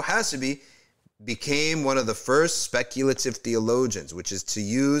al-Harith al-Muhasibi became one of the first speculative theologians, which is to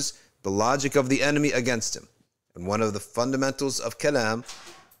use the logic of the enemy against him. And one of the fundamentals of kalam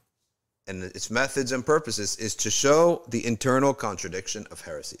and its methods and purposes is to show the internal contradiction of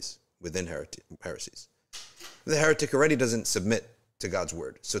heresies within heresies. The heretic already doesn't submit to God's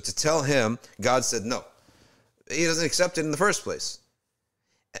word. So to tell him, God said no, he doesn't accept it in the first place.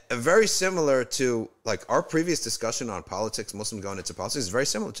 Very similar to like our previous discussion on politics, Muslims going into politics, is very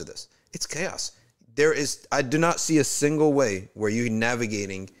similar to this. It's chaos. I do not see a single way where you're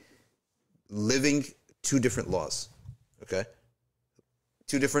navigating living two different laws, okay?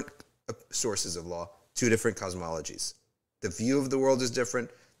 Two different sources of law, two different cosmologies. The view of the world is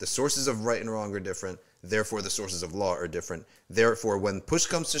different. The sources of right and wrong are different. Therefore, the sources of law are different. Therefore, when push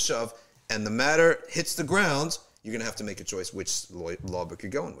comes to shove and the matter hits the ground, you're going to have to make a choice which law book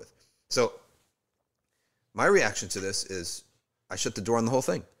you're going with. So my reaction to this is I shut the door on the whole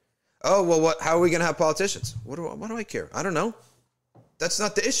thing. Oh, well, how are we going to have politicians? What do I care? I don't know. That's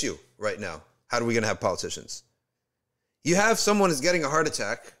not the issue right now. How are we going to have politicians? You have someone who's getting a heart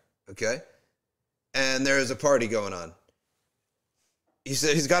attack, okay, and there's a party going on. He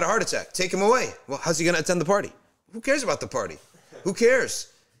said he's got a heart attack. Take him away. Well, how's he going to attend the party? Who cares about the party? Who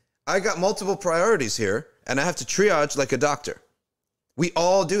cares? I got multiple priorities here, and I have to triage like a doctor. We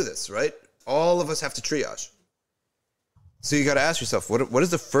all do this, right? All of us have to triage. So you got to ask yourself, what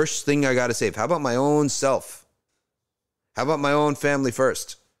is the first thing I got to save? How about my own self? How about my own family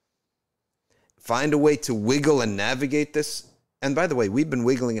first? Find a way to wiggle and navigate this. And by the way, we've been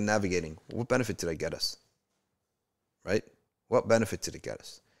wiggling and navigating. What benefit did I get us? Right? What benefit did it get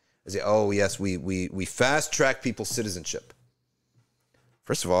us? I say, oh, yes, we fast-track people's citizenship.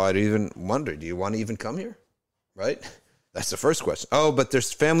 First of all, I'd even wonder, do you want to even come here? Right? That's the first question. Oh, but their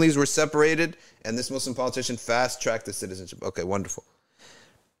families were separated, and this Muslim politician fast-tracked the citizenship. Okay, wonderful.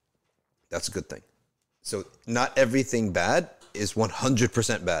 That's a good thing. So not everything bad is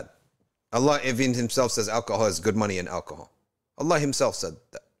 100% bad. Allah even himself says alcohol has good money in alcohol. Allah himself said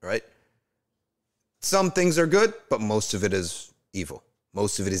that, right? Some things are good, but most of it is evil.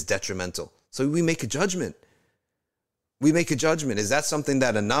 Most of it is detrimental. So we make a judgment. We make a judgment. Is that something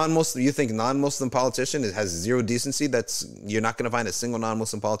that a non-Muslim, you think non-Muslim politician has zero decency? You're not going to find a single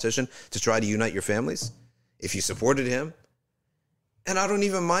non-Muslim politician to try to unite your families if you supported him? And I don't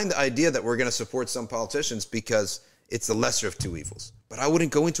even mind the idea that we're going to support some politicians because it's the lesser of two evils. But I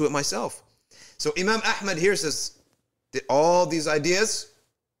wouldn't go into it myself. So Imam Ahmad here says, all these ideas,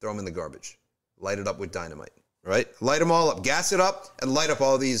 throw them in the garbage. Light it up with dynamite, right? Light them all up. Gas it up and light up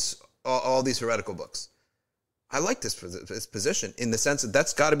all these heretical books. I like this position in the sense that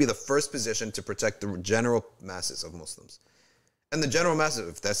that's got to be the first position to protect the general masses of Muslims. And the general masses,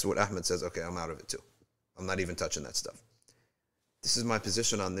 if that's what Ahmad says, okay, I'm out of it too. I'm not even touching that stuff. This is my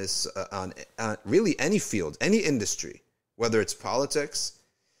position on this, on really any field, any industry, whether it's politics,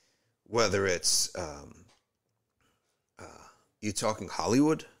 whether it's, you're talking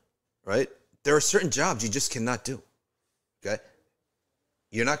Hollywood, right? There are certain jobs you just cannot do, okay?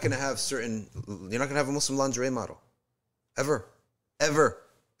 You're not going to have a Muslim lingerie model. Ever.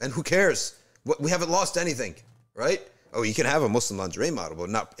 And who cares? We haven't lost anything, right? Oh, you can have a Muslim lingerie model, but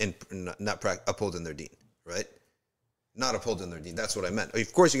not upholding their deen, right? Not upholding their deen. That's what I meant.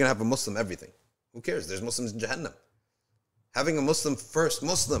 Of course, you can have a Muslim everything. Who cares? There's Muslims in Jahannam. Having a Muslim first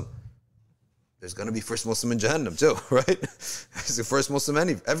Muslim, there's going to be first Muslim in Jahannam too, right? It's the first Muslim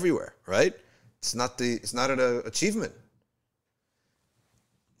everywhere, right? It's not an achievement.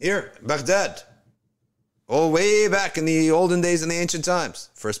 Here, Baghdad, way back in the olden days, in the ancient times,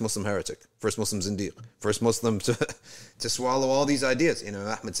 first Muslim heretic, first Muslim zindiq, first Muslim to swallow all these ideas.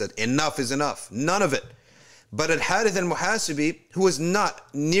 Ahmad said, enough is enough. None of it. But al-Harith al-Muhasibi, who was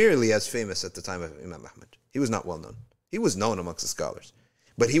not nearly as famous at the time of Imam Ahmad, he was not well known. He was known amongst the scholars.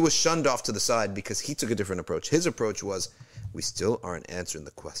 But he was shunned off to the side because he took a different approach. His approach was, we still aren't answering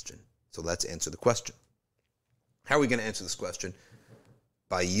the question. So let's answer the question. How are we going to answer this question?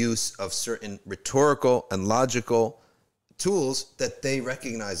 By use of certain rhetorical and logical tools that they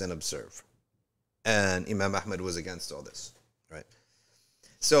recognize and observe. And Imam Ahmad was against all this, right?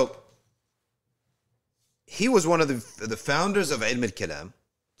 So he was one of the founders of Ilm al-Kalam,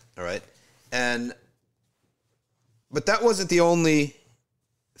 all right? But that wasn't the only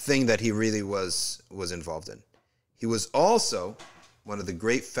thing that he really was involved in. He was also one of the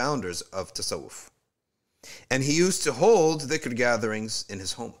great founders of Tasawwuf. And he used to hold dhikr gatherings in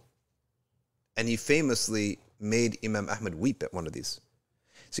his home. And he famously made Imam Ahmad weep at one of these.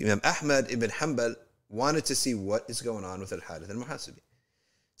 So Imam Ahmad ibn Hanbal wanted to see what is going on with al-Harith al-Muhasibi.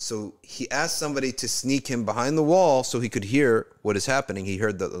 So he asked somebody to sneak him behind the wall so he could hear what is happening. He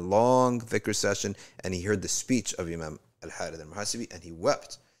heard the long dhikr session and he heard the speech of Imam al-Harith al-Muhasibi and he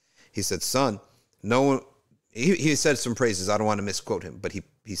wept. He said, son, no one... He said some praises. I don't want to misquote him. But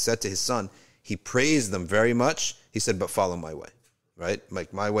he said to his son, he praised them very much. He said, but follow my way, right?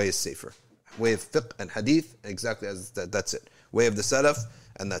 Like my way is safer. Way of fiqh and hadith, exactly as that's it. Way of the salaf,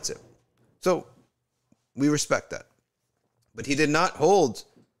 and that's it. So we respect that. But he did not hold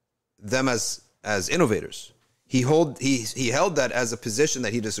them as innovators. He held that as a position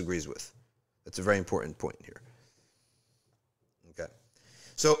that he disagrees with. That's a very important point here. Okay.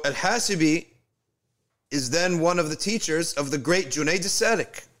 So al-Hasibi is then one of the teachers of the great Junayd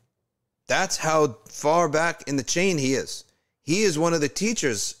as-Sadiq. That's how far back in the chain he is. He is one of the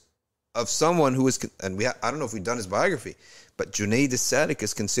teachers of someone who is, and I don't know if we've done his biography, but Junayd as-Sadiq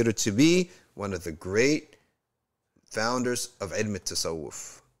is considered to be one of the great founders of Ilm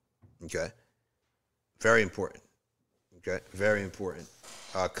al-Tasawwuf. Okay? Very important. Okay? Very important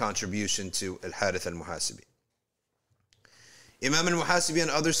contribution to al-Harith al-Muhasibi. Imam al-Muhasibi and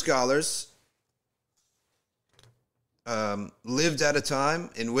other scholars lived at a time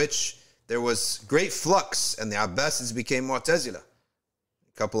in which there was great flux, and the Abbasids became Mu'tazila.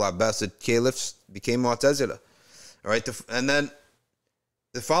 A couple Abbasid caliphs became Mu'tazila. All right, and then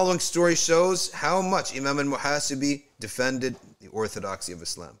the following story shows how much Imam al-Muhasibi defended the orthodoxy of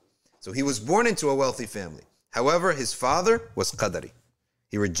Islam. So he was born into a wealthy family. However, his father was Qadari.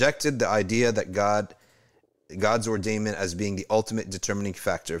 He rejected the idea that God's ordainment as being the ultimate determining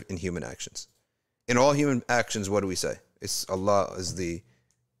factor in human actions. In all human actions, what do we say? It's Allah is the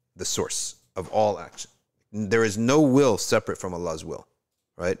source of all action. There is no will separate from Allah's will,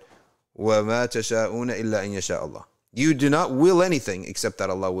 right? وَمَا تَشَاءُونَ إِلَّا أَن يَشَاءَ اللَّهُ. You do not will anything except that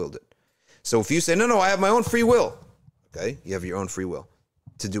Allah willed it. So if you say, no, I have my own free will. Okay, you have your own free will.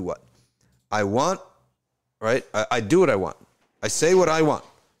 To do what? I want, right? I do what I want. I say what I want.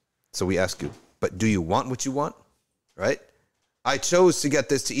 So we ask you, but do you want what you want? Right? I chose to get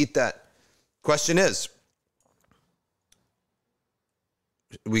this, to eat that. Question is,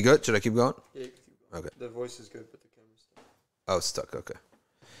 we good? Should I keep going? Yeah, keep going. Okay. The voice is good, but the camera's stuck. Oh, it's stuck. Okay.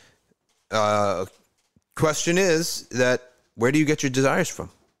 Question is that where do you get your desires from?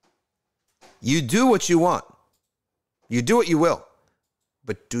 You do what you want. You do what you will.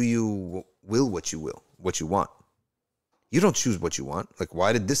 But do you will what you want? You don't choose what you want. Like,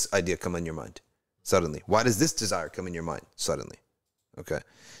 why did this idea come in your mind suddenly? Why does this desire come in your mind suddenly? Okay.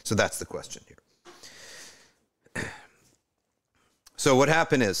 So that's the question here. So what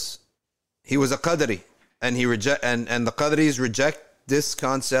happened is, he was a Qadari, and and the Qadaris reject this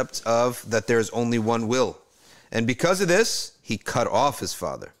concept of that there is only one will. And because of this, he cut off his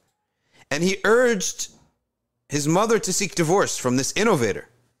father. And he urged his mother to seek divorce from this innovator,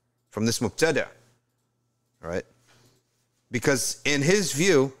 from this mubtada'. All right? Because in his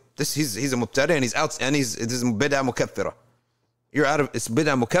view, he's a mubtada' and this is bid'ah mukaffira. You're out of, it's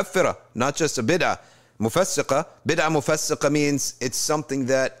bid'ah mukaffira, not just a bid'ah mufassiqa. Bid'ah mufassiqa means it's something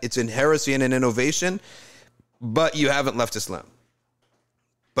that it's an heresy and an innovation, but you haven't left Islam.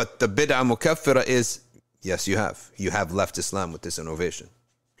 But the bid'ah mukaffira is, yes, you have left Islam with this innovation.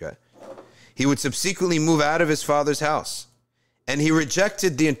 Okay. He would subsequently move out of his father's house, and he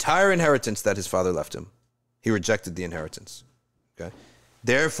rejected the entire inheritance that his father left him. He rejected the inheritance. Okay.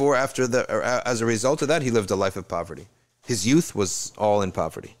 Therefore, as a result of that, he lived a life of poverty. His youth was all in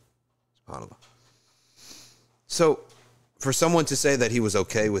poverty. SubhanAllah. So, for someone to say that he was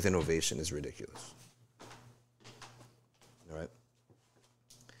okay with innovation is ridiculous. All right.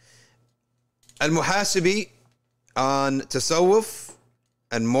 Al-Muhasibi on tasawwuf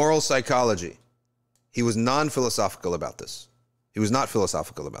and moral psychology. He was non-philosophical about this. He was not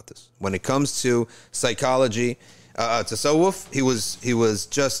philosophical about this. When it comes to psychology, tasawwuf, he was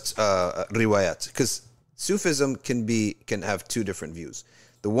just riwayat. Because Sufism can have two different views.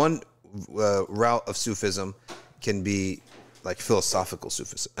 The one route of Sufism can be like philosophical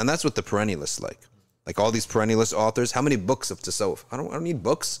Sufism. And that's what the perennialists like. Like all these perennialist authors, how many books of tasawwuf? I don't need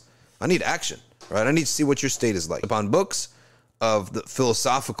books. I need action. Right? I need to see what your state is like. Upon books of the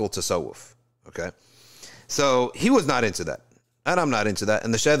philosophical tasawwuf. Okay? So he was not into that. And I'm not into that.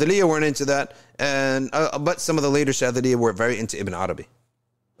 And the Shadhiliya weren't into that. And but some of the later Shadhiliya were very into Ibn Arabi.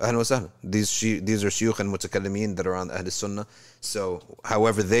 These are shuyukh and mutakallimin that are on Ahl Sunnah. So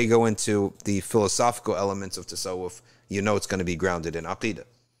however they go into the philosophical elements of tasawwuf, you know it's going to be grounded in aqidah,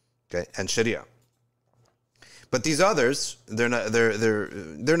 okay, and sharia. But these others, they're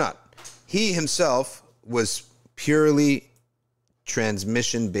not. He himself was purely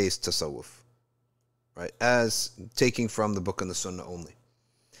transmission-based tasawwuf, right, as taking from the book and the sunnah only.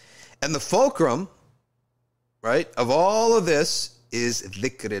 And the fulcrum, right, of all of this is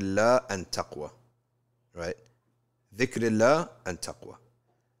dhikrillah and taqwa, right? Dhikrillah and taqwa.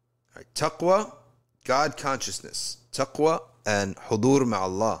 Right. Taqwa, God consciousness. Taqwa and hudur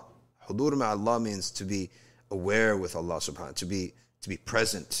ma'allah. Hudur ma'allah means to be aware with Allah subhanahu, to be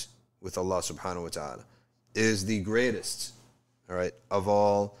present with Allah subhanahu wa ta'ala, is the greatest, all right, of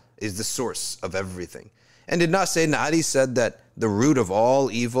all, is the source of everything. And did not Sayyidina Ali said that the root of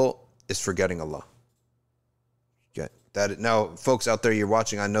all evil is forgetting Allah. Okay. That now, folks out there, you're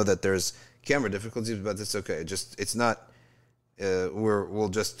watching. I know that there's camera difficulties, but it's okay. It's not. We'll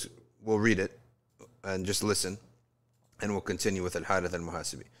read it and just listen, and we'll continue with al-Harith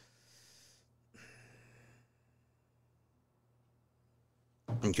al-Muhasibi.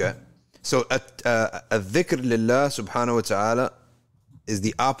 Okay. So al-dhikr lillah subhanahu wa ta'ala is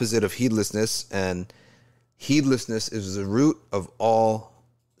the opposite of heedlessness, and heedlessness is the root of all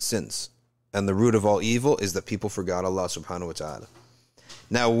sins. And the root of all evil is that people forgot Allah subhanahu wa ta'ala.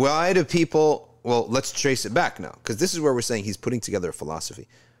 Now, why do people, well, let's trace it back now, because this is where we're saying he's putting together a philosophy.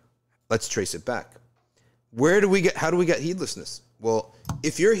 Let's trace it back. How do we get heedlessness? Well,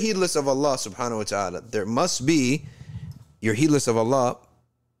 if you're heedless of Allah subhanahu wa ta'ala, there must be, you're heedless of Allah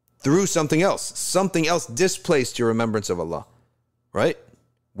through something else. Something else displaced your remembrance of Allah, right?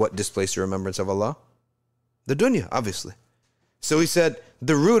 What displaced your remembrance of Allah? The dunya, obviously. So he said,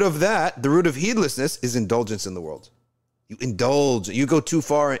 the root of that, the root of heedlessness is indulgence in the world. You indulge, you go too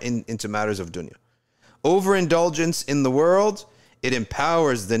far into matters of dunya. Overindulgence in the world, it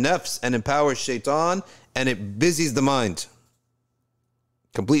empowers the nafs and empowers shaitan, and it busies the mind.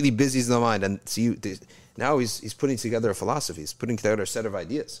 Completely busies the mind. And see, now he's putting together a philosophy. He's putting together a set of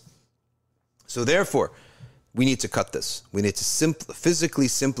ideas. So therefore, we need to cut this. We need to physically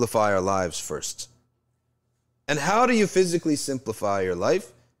simplify our lives first. And how do you physically simplify your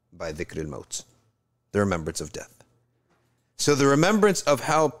life? By dhikr al-maut, the remembrance of death. So the remembrance of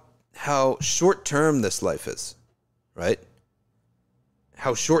how short-term this life is, right?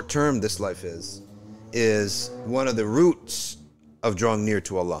 How short-term this life is one of the roots of drawing near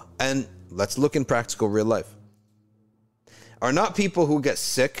to Allah. And let's look in practical real life. Are not people who get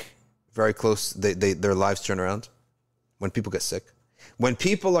sick very close, their lives turn around? When people get sick? When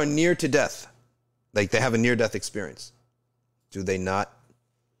people are near to death, like they have a near-death experience, do they not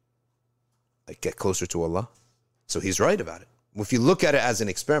get closer to Allah? So he's right about it. If you look at it as an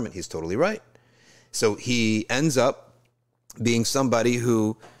experiment, he's totally right. So he ends up being somebody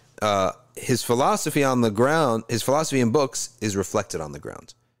who his philosophy on the ground, his philosophy in books is reflected on the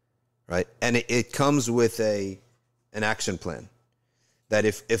ground, right? And it comes with an action plan that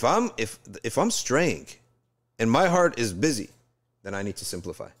if I'm straying and my heart is busy, then I need to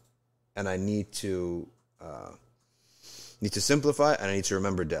simplify, and I need to simplify, and I need to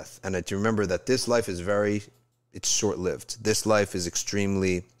remember death, and I need to remember that this life is it's short-lived. This life is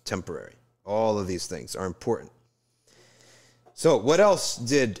extremely temporary. All of these things are important. So what else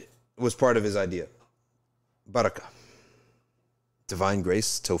was part of his idea? Barakah. Divine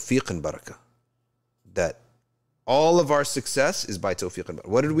grace, tawfiq and barakah. That all of our success is by tawfiq and barakah.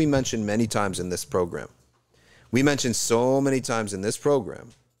 What did we mention many times in this program? We mentioned so many times in this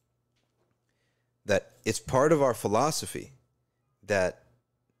program that it's part of our philosophy that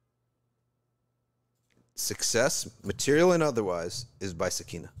success, material and otherwise, is by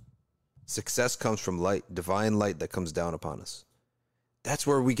sakina. Success comes from light, divine light that comes down upon us. That's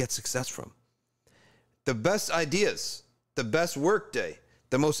where we get success from. The best ideas, the best work day,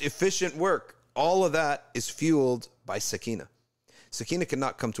 the most efficient work, all of that is fueled by sakina. Sakina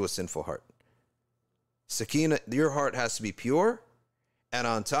cannot come to a sinful heart. Sakina, your heart has to be pure, and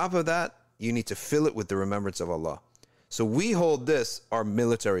on top of that, you need to fill it with the remembrance of Allah. So we hold this, our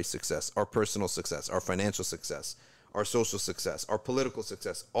military success, our personal success, our financial success, our social success, our political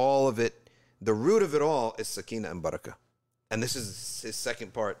success, all of it, the root of it all is sakina and barakah. And this is his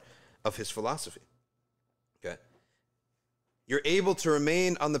second part of his philosophy. Okay? You're able to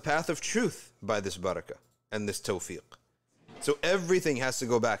remain on the path of truth by this barakah and this tawfiq. So everything has to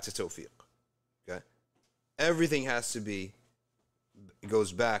go back to tawfiq. Okay? Everything has to be, it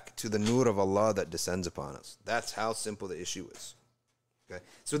goes back to the nur of Allah that descends upon us. That's how simple the issue is. Okay?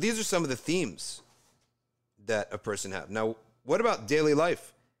 So these are some of the themes that a person has. Now, what about daily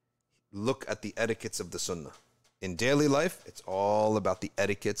life? Look at the etiquettes of the sunnah. In daily life, it's all about the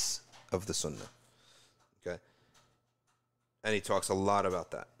etiquettes of the sunnah. Okay? And he talks a lot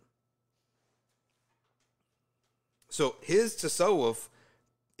about that. So his tasawwuf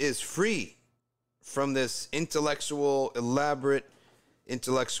is free from this elaborate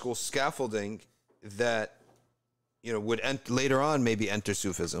intellectual scaffolding that, would later on maybe enter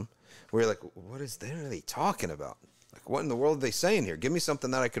Sufism. Where you're like, what is they really talking about? Like, what in the world are they saying here? Give me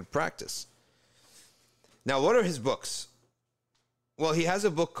something that I could practice. Now, what are his books? Well, he has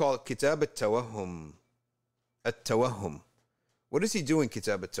a book called Kitab al-Tawahum. At-Tawahum. What does he do in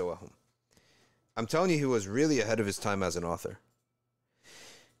Kitab al-Tawahum? I'm telling you, he was really ahead of his time as an author.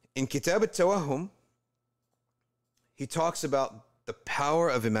 In Kitab al-Tawahum, he talks about the power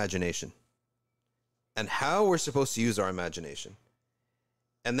of imagination and how we're supposed to use our imagination.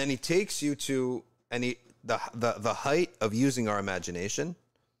 And then he takes you to the height of using our imagination,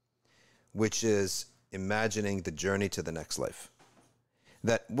 which is imagining the journey to the next life.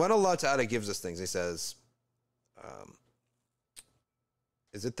 That when Allah Ta'ala gives us things, he says,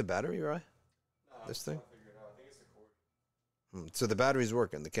 is it the battery, right? No, this thing? I think it's the cord. So the battery's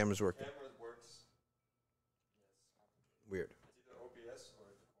working, the camera's working. The camera works. Yes. Weird. It's either OBS or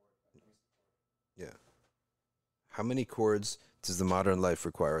the cord. I think it's the cord. Yeah. How many cords does the modern life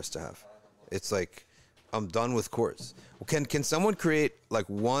require us to have? It's like, I'm done with cords. Well, can someone create like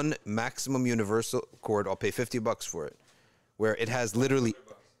one maximum universal cord? I'll pay $50 for it, where it has literally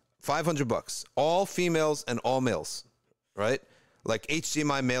 $500. All females and all males, right? Like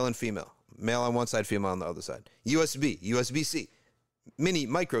HDMI, male and female. Male on one side, female on the other side. USB, USB-C, mini,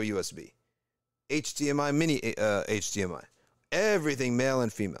 micro USB, HDMI, mini HDMI. Everything male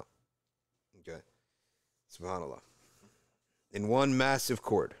and female. Okay. SubhanAllah. In one massive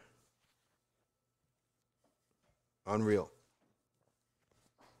cord. Unreal.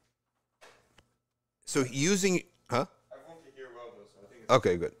 So using, huh? Everyone can hear well though, so I think it's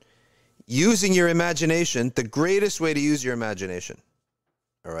Okay, good. Using your imagination, the greatest way to use your imagination,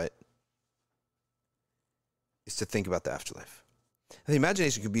 all right, is to think about the afterlife. And the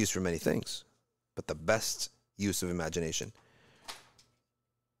imagination could be used for many things, but the best use of imagination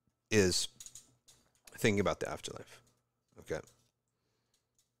is thinking about the afterlife. Okay.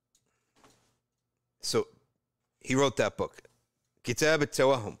 So he wrote that book, Kitab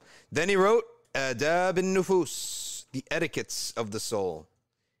al-Tawahum. Then he wrote Adab al-Nufus, the etiquettes of the soul.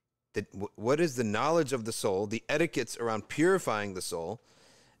 What is the knowledge of the soul, the etiquettes around purifying the soul,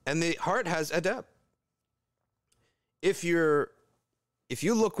 and the heart has adab. If you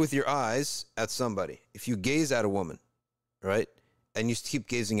look with your eyes at somebody, if you gaze at a woman, right, and you keep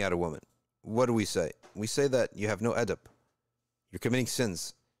gazing at a woman, what do we say? We say that you have no adab. You're committing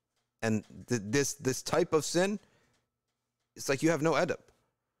sins. And this type of sin, it's like you have no adab,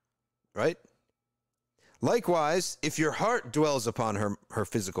 right? Likewise, if your heart dwells upon her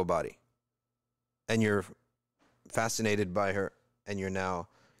physical body and you're fascinated by her and you're now,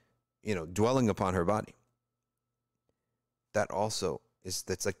 dwelling upon her body, that also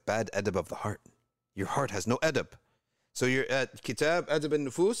that's like bad adab of the heart. Your heart has no adab. So you're at Kitab Adab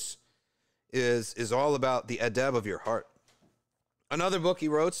al-Nufus is all about the adab of your heart. Another book he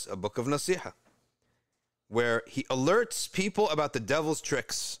wrote, a book of Nasiha, where he alerts people about the devil's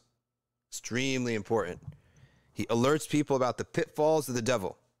tricks. Extremely important. He alerts people about the pitfalls of the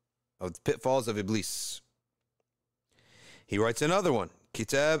devil, of the pitfalls of Iblis. He writes another one,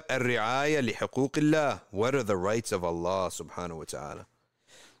 Kitab al-Ri'aya li Huquqillah. What are the rights of Allah subhanahu wa ta'ala?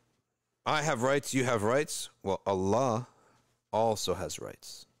 I have rights, you have rights. Well, Allah also has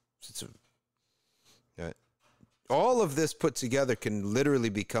rights. Right? All of this put together can literally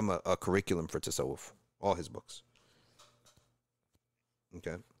become a curriculum for Tasawwuf. All his books.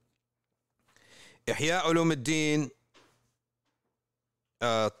 Okay. Ihya Ulum al-Din,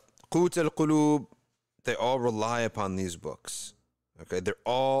 Qut al-Qulub, they all rely upon these books. Okay, they're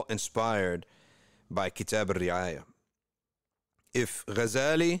all inspired by Kitab al-Ri'aya. If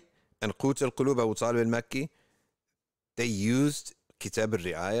Ghazali and Qut al-Qulub, Abu Talib al-Makki, they used Kitab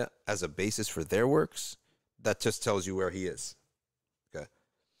al-Ri'aya as a basis for their works, that just tells you where he is. Okay.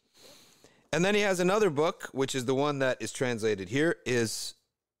 And then he has another book, which is the one that is translated here, is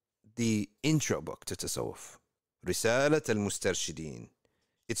the intro book to Tasawwuf, Risalat al-Mustarshideen.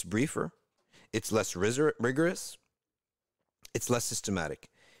 It's briefer, it's less rigorous, it's less systematic.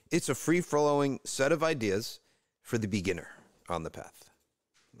 It's a free-flowing set of ideas for the beginner on the path.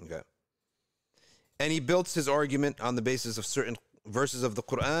 Okay. And he built his argument on the basis of certain verses of the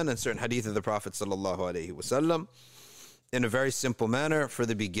Quran and certain hadith of the Prophet sallallahu alaihi wasallam in a very simple manner for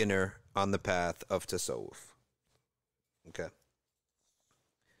the beginner on the path of Tasawwuf. Okay.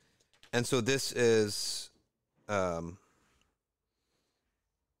 And so this is a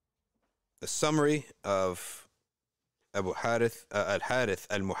summary of al-Harith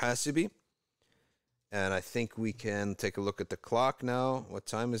al-Muhasibi. And I think we can take a look at the clock now. What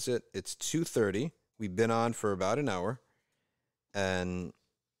time is it? It's 2:30. We've been on for about an hour. And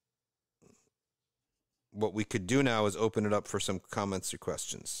what we could do now is open it up for some comments or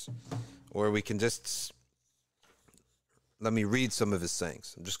questions. Or we can just... Let me read some of his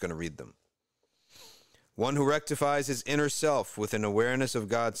sayings. I'm just going to read them. One who rectifies his inner self with an awareness of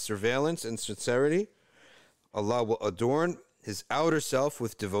God's surveillance and sincerity, Allah will adorn his outer self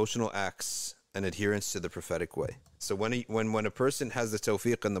with devotional acts and adherence to the prophetic way. So when a person has the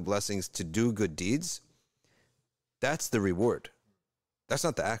tawfiq and the blessings to do good deeds, that's the reward. That's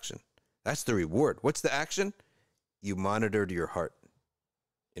not the action. That's the reward. What's the action? You monitored your heart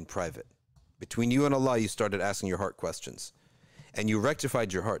in private. Between you and Allah, you started asking your heart questions. And you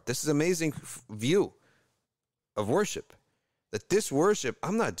rectified your heart. This is an amazing view of worship. That this worship,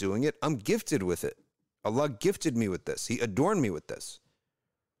 I'm not doing it. I'm gifted with it. Allah gifted me with this. He adorned me with this.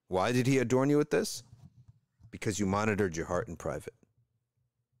 Why did He adorn you with this? Because you monitored your heart in private.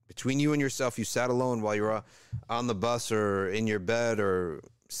 Between you and yourself, you sat alone while you're on the bus or in your bed or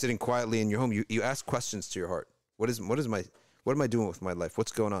sitting quietly in your home. You ask questions to your heart. What am I doing with my life?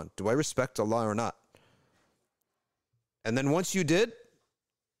 What's going on? Do I respect Allah or not? And then once you did,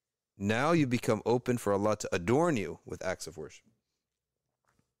 now you become open for Allah to adorn you with acts of worship.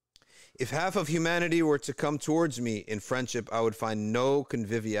 If half of humanity were to come towards me in friendship, I would find no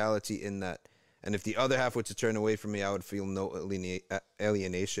conviviality in that. And if the other half were to turn away from me, I would feel no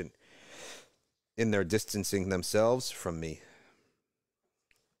alienation in their distancing themselves from me.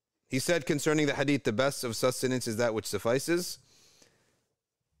 He said concerning the hadith, the best of sustenance is that which suffices.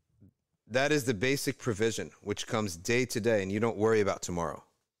 That is the basic provision which comes day to day, and you don't worry about tomorrow.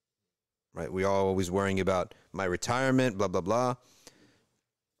 Right? We are always worrying about my retirement, blah, blah, blah.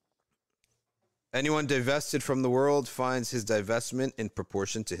 Anyone divested from the world finds his divestment in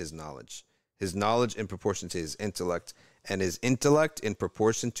proportion to his knowledge in proportion to his intellect, and his intellect in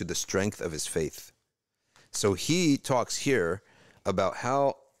proportion to the strength of his faith. So he talks here about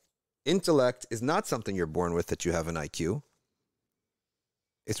how intellect is not something you're born with, that you have an IQ.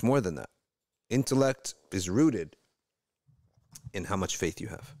 It's more than that. Intellect is rooted in how much faith you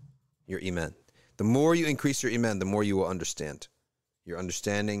have, your iman. The more you increase your iman, the more you will understand. Your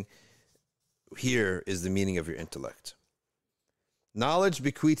understanding here is the meaning of your intellect. Knowledge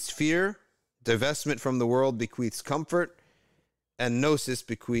bequeaths fear, divestment from the world bequeaths comfort, and gnosis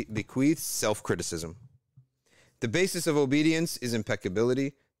bequeaths self-criticism. The basis of obedience is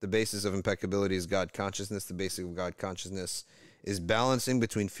impeccability. The basis of impeccability is God consciousness. The basis of God consciousness is balancing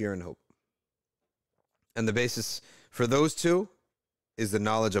between fear and hope. And the basis for those two is the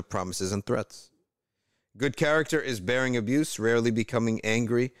knowledge of promises and threats. Good character is bearing abuse, rarely becoming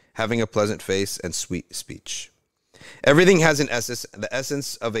angry, having a pleasant face, and sweet speech. Everything has an essence. The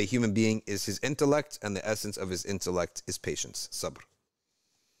essence of a human being is his intellect, and the essence of his intellect is patience, sabr.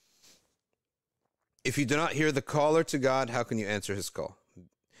 If you do not hear the caller to God, how can you answer his call?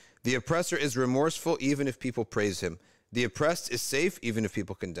 The oppressor is remorseful even if people praise him. The oppressed is safe even if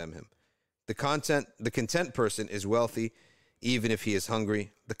people condemn him. The content person is wealthy even if he is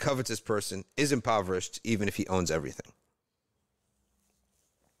hungry. The covetous person is impoverished even if he owns everything.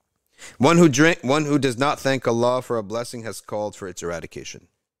 One who does not thank Allah for a blessing has called for its eradication.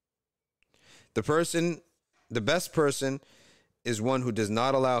 The best person is one who does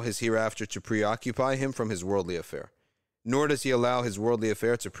not allow his hereafter to preoccupy him from his worldly affair, nor does he allow his worldly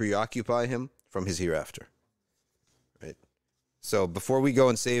affair to preoccupy him from his hereafter. Right? So before we go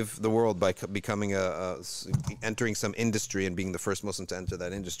and save the world by becoming entering some industry and being the first Muslim to enter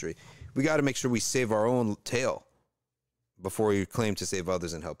that industry, we got to make sure we save our own tail before we claim to save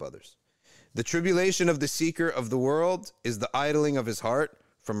others and help others. The tribulation of the seeker of the world is the idling of his heart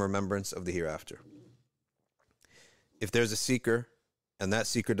from remembrance of the hereafter. If there's a seeker and that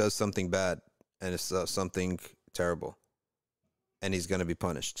seeker does something bad and it's something terrible and he's going to be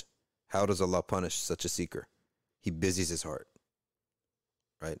punished, how does Allah punish such a seeker? He busies his heart.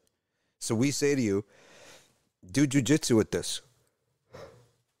 Right? So we say to you, do jujitsu with this.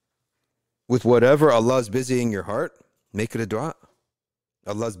 With whatever Allah's busying your heart, make it a dua.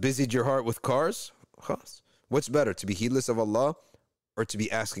 Allah's busied your heart with cars. What's better, to be heedless of Allah or to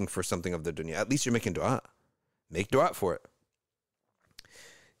be asking for something of the dunya? At least you're making dua. Make dua for it.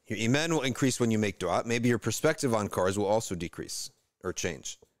 Your iman will increase when you make dua. Maybe your perspective on cars will also decrease or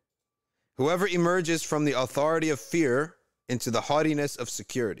change. Whoever emerges from the authority of fear into the haughtiness of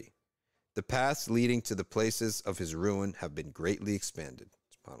security, the paths leading to the places of his ruin have been greatly expanded.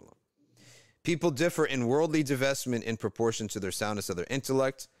 SubhanAllah. People differ in worldly divestment in proportion to their soundness of their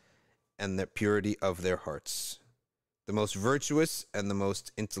intellect and the purity of their hearts. The most virtuous and the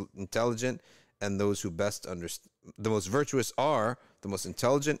most intelligent and those who best understand, the most virtuous are the most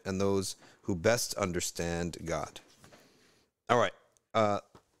intelligent and those who best understand God. All right.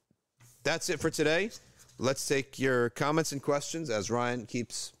 That's it for today. Let's take your comments and questions as Ryan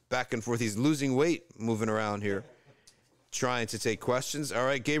keeps back and forth. He's losing weight moving around here, trying to take questions. All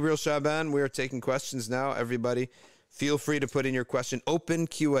right, Gabriel Shaban, we are taking questions now. Everybody, feel free to put in your question. Open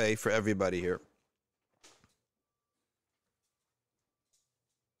QA for everybody here.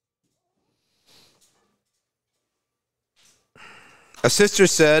 A sister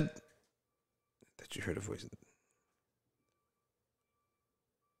said that you heard a voice.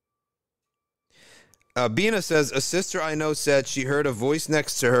 Bina says, a sister I know said she heard a voice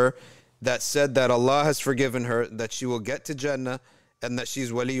next to her that said that Allah has forgiven her, that she will get to Jannah, and that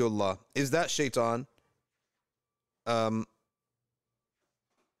she's waliullah. Is that shaitan? I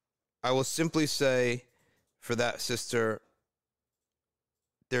will simply say for that sister,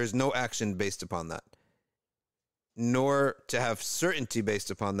 there is no action based upon that, nor to have certainty based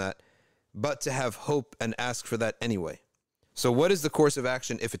upon that, but to have hope and ask for that anyway. So what is the course of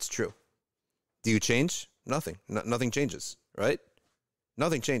action if it's true? Do you change? Nothing. Nothing changes, right?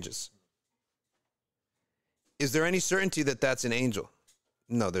 Nothing changes. Is there any certainty that that's an angel?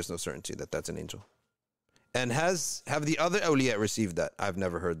 No, there's no certainty that that's an angel. And have the other awliya received that? I've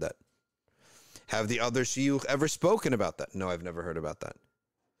never heard that. Have the other shuyukh ever spoken about that? No, I've never heard about that.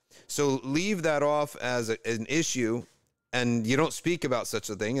 So leave that off as an issue, and you don't speak about such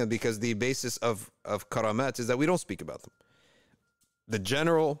a thing, and because the basis of karamat is that we don't speak about them. The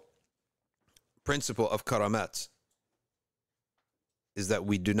general principle of karamat is that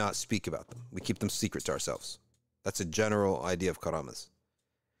we do not speak about them. We keep them secret to ourselves. That's a general idea of karamas.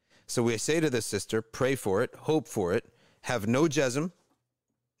 So we say to this sister, pray for it, hope for it, have no jazm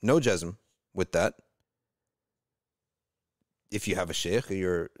with that. If you have a sheikh,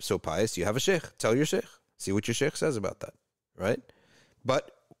 you're so pious, you have a sheikh. Tell your sheikh. See what your sheikh says about that, right?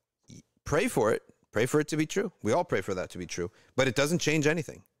 But pray for it. Pray for it to be true. We all pray for that to be true. But it doesn't change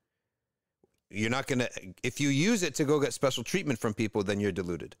anything. You're not going to... If you use it to go get special treatment from people, then you're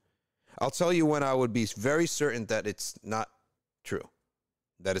deluded. I'll tell you when I would be very certain that it's not true.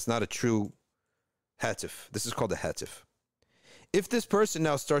 That it's not a true hatif. This is called a hatif. If this person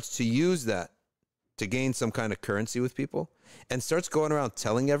now starts to use that to gain some kind of currency with people and starts going around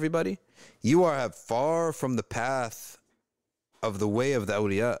telling everybody, you are far from the path of the way of the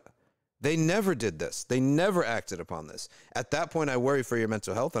awliya. They never did this. They never acted upon this. At that point, I worry for your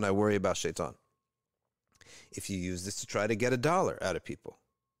mental health and I worry about shaitan. If you use this to try to get $1 out of people,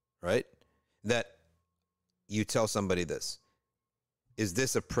 right? That you tell somebody this. Is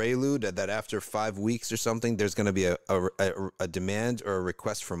this a prelude that after 5 weeks or something, there's going to be a demand or a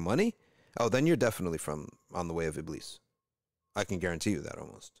request for money? Oh, then you're definitely on the way of Iblis. I can guarantee you that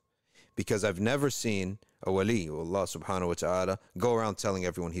almost. Because I've never seen a wali, Allah subhanahu wa ta'ala, go around telling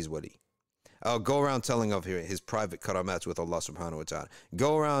everyone he's wali. I'll go around telling of his private karamats with Allah subhanahu wa ta'ala.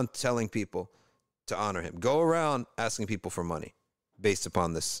 Go around telling people to honor him. Go around asking people for money based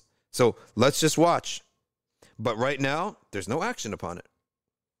upon this. So let's just watch. But right now, there's no action upon it.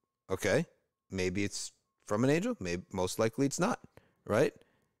 Okay? Maybe it's from an angel. Maybe most likely it's not. Right?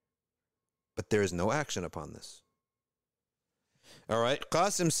 But there is no action upon this. All right.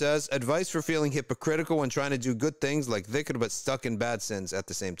 Qasim says, advice for feeling hypocritical when trying to do good things like dhikr but stuck in bad sins at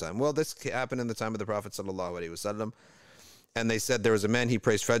the same time. Well, this happened in the time of the Prophet sallallahu alaihi wasallam. And they said there was a man, he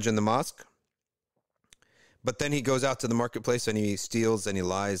prays Fajr in the mosque. But then he goes out to the marketplace and he steals and he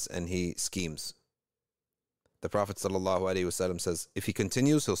lies and he schemes. The Prophet sallallahu alaihi wasallam says, if he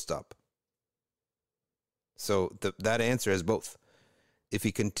continues, he'll stop. So that answer is both. If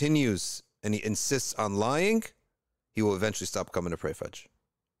he continues and he insists on lying, he will eventually stop coming to pray Fajr.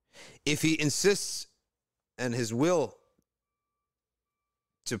 If he insists and his will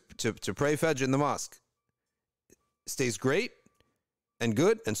to pray Fajr in the mosque stays great and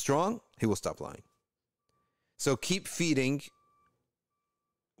good and strong, he will stop lying. So keep feeding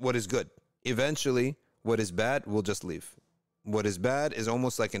what is good. Eventually, what is bad will just leave. What is bad is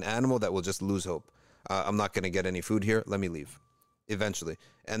almost like an animal that will just lose hope. I'm not going to get any food here. Let me leave. Eventually.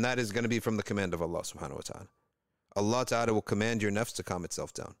 And that is going to be from the command of Allah subhanahu wa ta'ala. Allah ta'ala will command your nafs to calm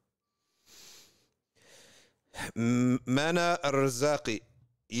itself down. Mana al-Razaqi.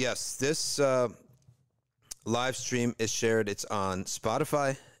 Yes, this live stream is shared. It's on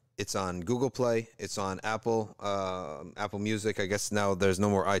Spotify. It's on Google Play. It's on Apple Music. I guess now there's no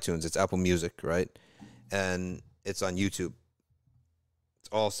more iTunes. It's Apple Music, right? And it's on YouTube. It's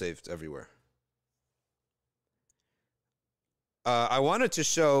all saved everywhere. I wanted to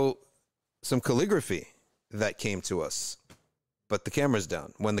show some calligraphy that came to us, but the camera's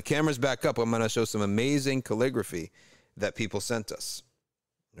down. When the camera's back up, I'm going to show some amazing calligraphy that people sent us,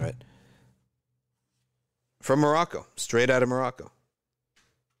 right? From Morocco, straight out of Morocco.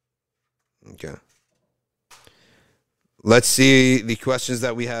 Okay. Let's see the questions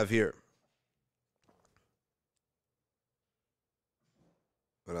that we have here.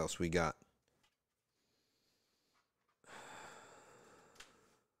 What else we got?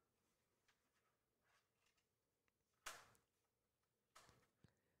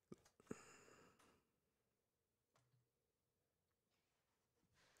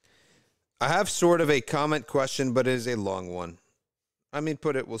 I have sort of a comment question, but it is a long one. I mean,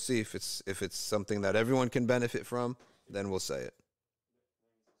 we'll see if it's something that everyone can benefit from, then we'll say it.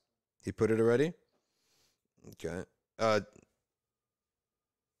 He put it already? Okay.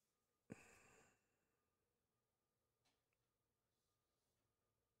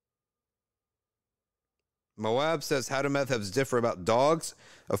 Moab says, how do madhabs differ about dogs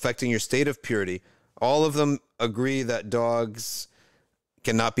affecting your state of purity? All of them agree that dogs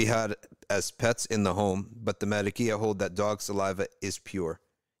cannot be had as pets in the home, but the Malikiya hold that dog saliva is pure.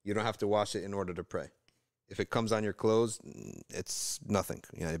 You don't have to wash it in order to pray. If it comes on your clothes, it's nothing.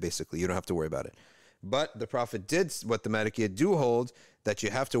 Basically, you don't have to worry about it. But the Prophet did what the Malikiya do hold, that you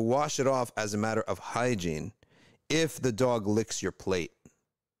have to wash it off as a matter of hygiene if the dog licks your plate.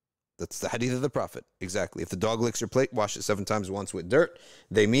 That's the hadith of the Prophet. Exactly. If the dog licks your plate, wash it 7 times, once with dirt.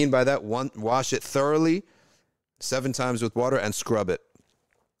 They mean by that, wash it thoroughly 7 times with water and scrub it.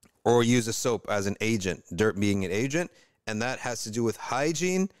 Or use a soap as an agent, dirt being an agent. And that has to do with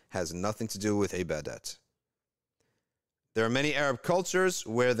hygiene, has nothing to do with ibadat. There are many Arab cultures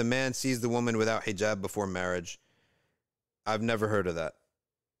where the man sees the woman without hijab before marriage. I've never heard of that.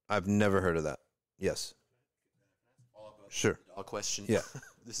 I've never heard of that. Yes. Sure. Dog question. Yeah.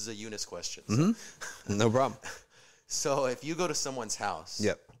 This is a Eunice question. Mm-hmm. No problem. So if you go to someone's house,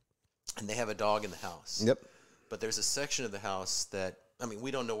 Yep. and they have a dog in the house, Yep. but there's a section of the house that, I mean,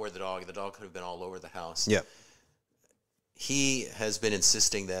 we don't know where the dog could have been all over the house. Yep. He has been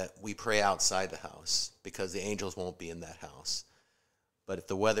insisting that we pray outside the house because the angels won't be in that house. But if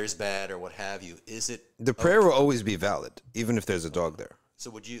the weather's bad or what have you, is it... The prayer will always be valid, even if there's a dog there. So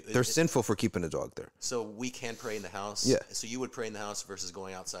would you... They're sinful for keeping a dog there. So we can pray in the house? Yeah. So you would pray in the house versus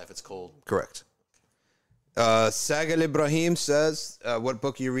going outside if it's cold? Correct. Sagal Ibrahim says, what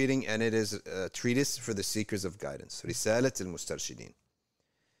book are you reading? And it is a treatise for the seekers of guidance. Risalat al-Mustarshidin.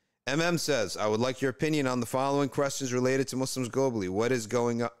 Says, I would like your opinion on the following questions related to Muslims globally. What is it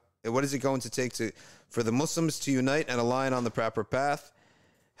going to take for the Muslims to unite and align on the proper path?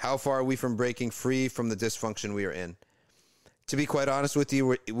 How far are we from breaking free from the dysfunction we are in? To be quite honest with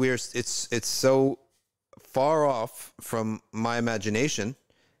you, it's so far off from my imagination,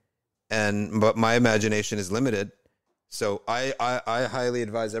 but my imagination is limited. So I highly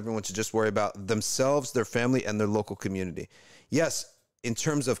advise everyone to just worry about themselves, their family, and their local community. Yes, in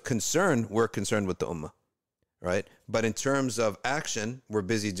terms of concern, we're concerned with the ummah, right? But in terms of action, we're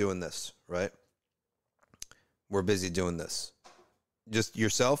busy doing this, right? We're busy doing this. Just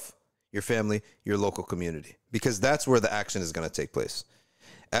yourself, your family, your local community, because that's where the action is going to take place.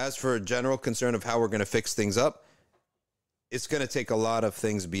 As for general concern of how we're going to fix things up, it's going to take a lot of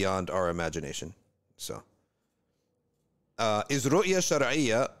things beyond our imagination. So, is ru'ya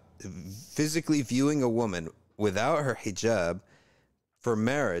shar'iyya, physically viewing a woman without her hijab, for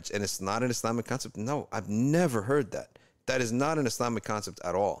marriage, and it's not an Islamic concept? No, I've never heard that. That is not an Islamic concept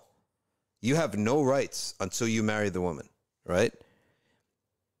at all. You have no rights until you marry the woman, right?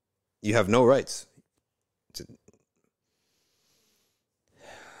 You have no rights.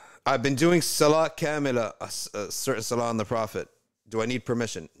 I've been doing salah kamila, a certain salah on the Prophet. Do I need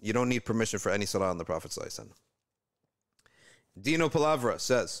permission? You don't need permission for any salah on the Prophet sallallahu alaihi wasallam. Dino Palavra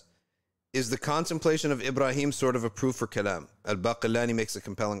says, is the contemplation of Ibrahim sort of a proof for kalam? Al-Baqillani makes a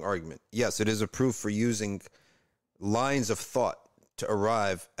compelling argument. Yes, it is a proof for using lines of thought to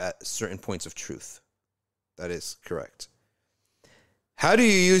arrive at certain points of truth. That is correct. How do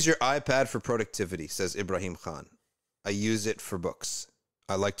you use your iPad for productivity, says Ibrahim Khan. I use it for books.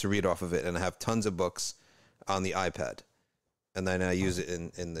 I like to read off of it, and I have tons of books on the iPad. And then I use it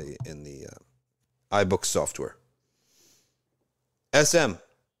in the iBook software. SM.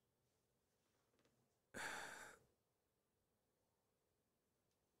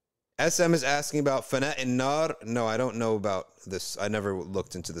 SM is asking about Fana in Nar. No, I don't know about this. I never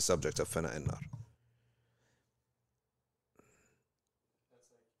looked into the subject of Fana in Nar.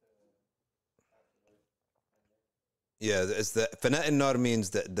 Yeah, it's the Fana in Nar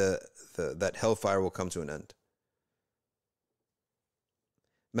means that that hellfire will come to an end.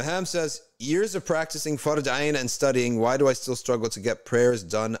 Maham says, years of practicing Fard Ayn and studying, why do I still struggle to get prayers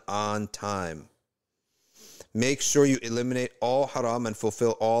done on time? Make sure you eliminate all haram and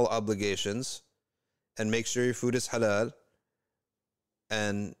fulfill all obligations. And make sure your food is halal.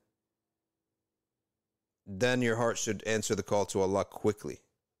 And then your heart should answer the call to Allah quickly.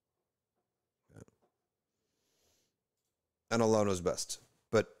 And Allah knows best.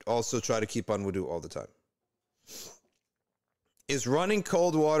 But also try to keep on wudu all the time. Is running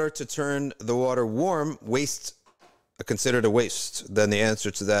cold water to turn the water warm considered a waste? Then the answer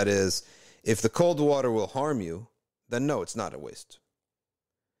to that is, if the cold water will harm you, then no, it's not a waste.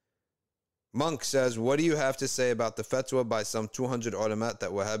 Monk says, what do you have to say about the fatwa by some 200 ulama that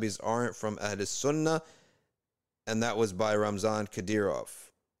Wahhabis aren't from Ahl Sunnah, and that was by Ramzan Kadyrov,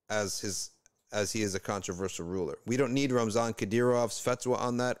 as he is a controversial ruler? We don't need Ramzan Kadyrov's fatwa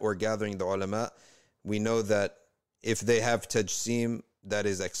on that or gathering the ulama. We know that if they have tajseem that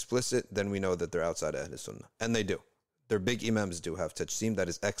is explicit, then we know that they're outside Ahl Sunnah. And they do. Their big imams do have tajseem that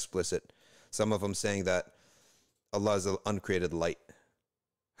is explicit. Some of them saying that Allah is an uncreated light.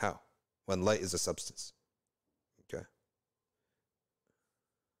 How? When light is a substance. Okay.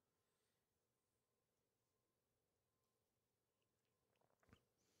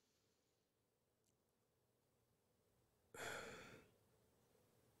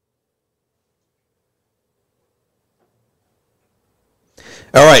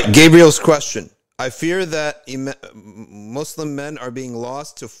 All right, Gabriel's question. I fear that Muslim men are being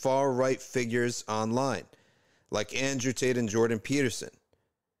lost to far-right figures online, like Andrew Tate and Jordan Peterson.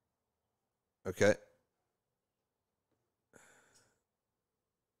 Okay.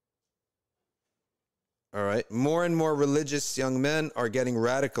 All right. More and more religious young men are getting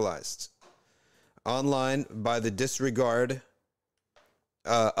radicalized online by the disregard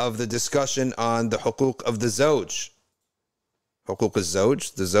of the discussion on the hukuk of the zawj. Hukuk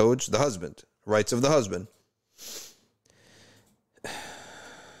az-zawj, the husband. Rights of the husband.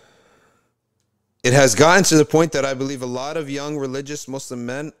 It has gotten to the point that I believe a lot of young religious Muslim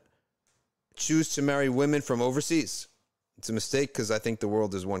men choose to marry women from overseas. It's a mistake because I think the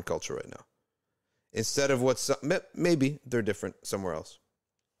world is one culture right now. Instead of what some, maybe they're different somewhere else.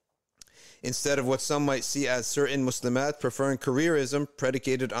 Instead of what some might see as certain Muslimat preferring careerism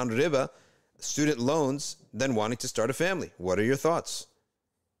predicated on riba, student loans, than wanting to start a family. What are your thoughts?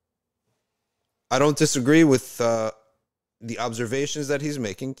 I don't disagree with the observations that he's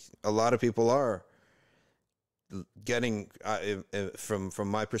making. A lot of people are getting, from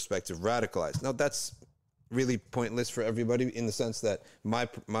my perspective, radicalized. Now, that's really pointless for everybody in the sense that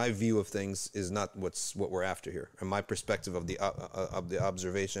my view of things is not what we're after here, and my perspective of the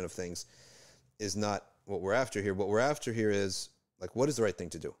observation of things is not what we're after here. What we're after here is, like, what is the right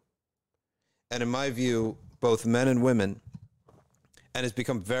thing to do? And in my view, both men and women, and it's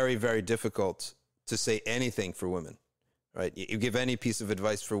become very, very difficult to say anything for women, right? You give any piece of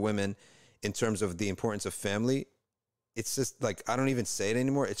advice for women in terms of the importance of family, it's just like, I don't even say it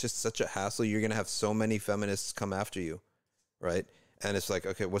anymore. It's just such a hassle. You're going to have so many feminists come after you, right? And it's like,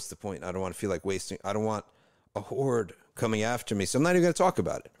 okay, what's the point? I don't want to feel like wasting. I don't want a horde coming after me. So I'm not even going to talk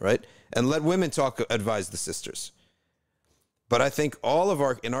about it, right? And let women advise the sisters. But I think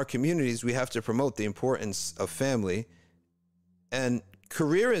in our communities, we have to promote the importance of family. And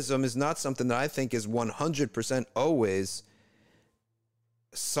careerism is not something that I think is 100% always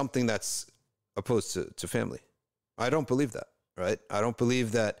something that's opposed to family. I don't believe that, right? I don't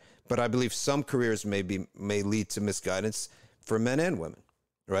believe that, but I believe some careers may lead to misguidance for men and women,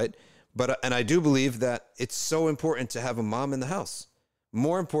 right? And I do believe that it's so important to have a mom in the house.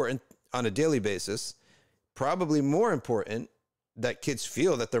 More important on a daily basis, probably more important that kids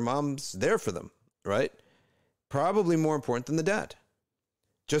feel that their mom's there for them, right? Probably more important than the dad,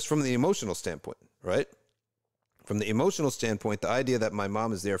 just from the emotional standpoint, right? From the emotional standpoint, the idea that my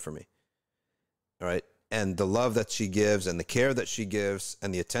mom is there for me, all right? And the love that she gives and the care that she gives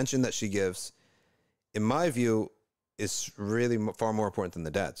and the attention that she gives, in my view, is really far more important than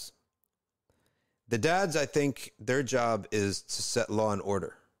the dads. The dads, I think, their job is to set law and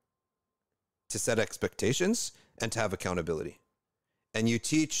order, to set expectations, and to have accountability. And you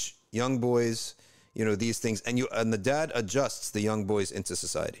teach young boys, these things, and the dad adjusts the young boys into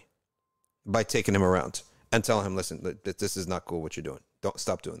society by taking him around and telling him, listen, this is not cool what you're doing. Don't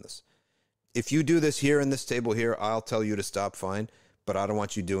stop doing this. If you do this here in this table here, I'll tell you to stop, fine. But I don't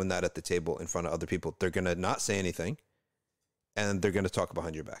want you doing that at the table in front of other people. They're going to not say anything, and they're going to talk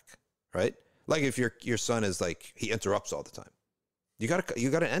behind your back, right? Like if your son is like, he interrupts all the time. You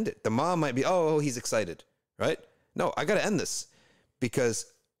gotta end it. The mom might be, oh, he's excited, right? No, I got to end this because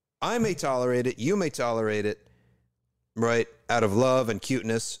I may tolerate it, you may tolerate it, right, out of love and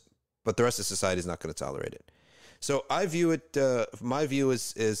cuteness, but the rest of society is not going to tolerate it. So I view it, my view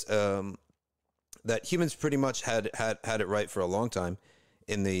is that humans pretty much had it right for a long time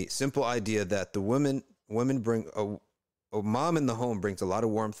in the simple idea that the women bring, a mom in the home brings a lot of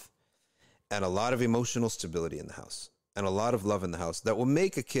warmth and a lot of emotional stability in the house and a lot of love in the house that will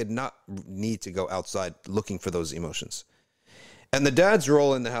make a kid not need to go outside looking for those emotions. And the dad's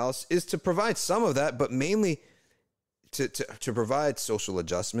role in the house is to provide some of that, but mainly to provide social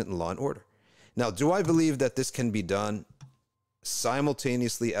adjustment and law and order. Now, do I believe that this can be done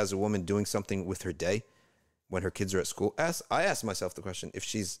simultaneously as a woman doing something with her day when her kids are at school? I ask myself the question,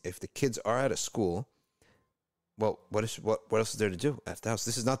 if the kids are at a school, well, what else is there to do at the house?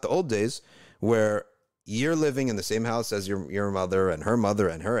 This is not the old days where you're living in the same house as your mother and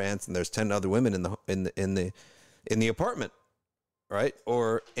her aunts, and there's 10 other women in the apartment, right?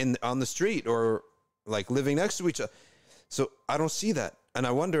 Or on the street, or like living next to each other. So I don't see that. And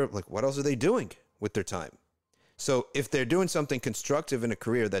I wonder, like, what else are they doing with their time? So if they're doing something constructive in a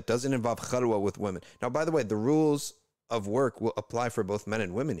career that doesn't involve khalwa with women. Now, by the way, the rules of work will apply for both men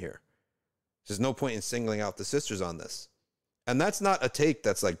and women here. There's no point in singling out the sisters on this. And that's not a take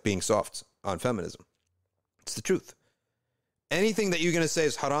that's like being soft on feminism. It's the truth. Anything that you're going to say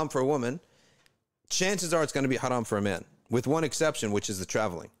is haram for a woman, chances are it's going to be haram for a man, with one exception, which is the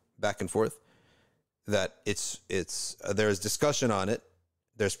traveling back and forth. That there's discussion on it,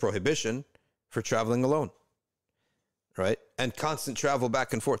 there's prohibition for traveling alone, right? And constant travel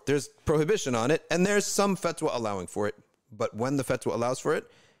back and forth. There's prohibition on it, and there's some fatwa allowing for it. But when the fatwa allows for it,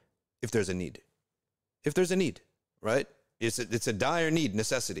 if there's a need, right? It's a dire need,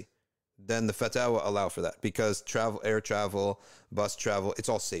 necessity. Then the fatwa allow for that because air travel, bus travel, it's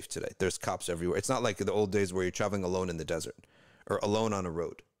all safe today. There's cops everywhere. It's not like the old days where you're traveling alone in the desert or alone on a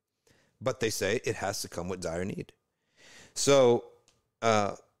road. But they say it has to come with dire need. So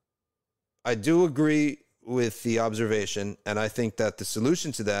I do agree with the observation, and I think that the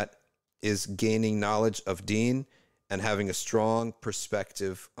solution to that is gaining knowledge of Deen and having a strong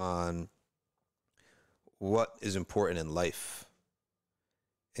perspective on what is important in life,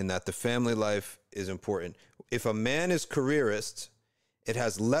 in that the family life is important. If a man is careerist, it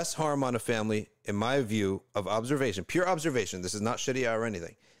has less harm on a family, in my view, of observation, pure observation, this is not Sharia or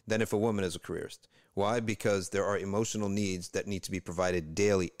anything, than if a woman is a careerist. Why? Because there are emotional needs that need to be provided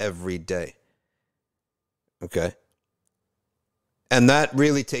daily, every day. Okay? And that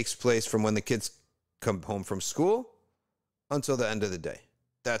really takes place from when the kids come home from school until the end of the day.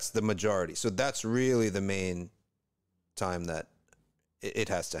 That's the majority. So that's really the main time that it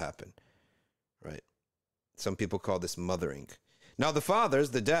has to happen, right? Some people call this mothering. Now, the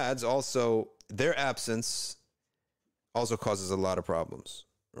fathers, the dads, also, their absence also causes a lot of problems,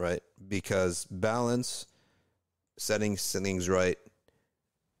 right? Because balance, setting things right,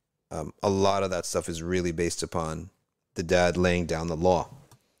 a lot of that stuff is really based upon the dad laying down the law.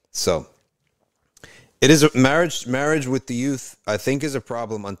 So it is a marriage with the youth, I think, is a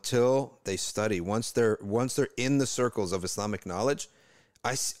problem until they study. Once they're in the circles of Islamic knowledge,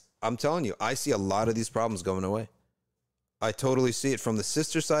 I'm telling you, I see a lot of these problems going away. I totally see it from the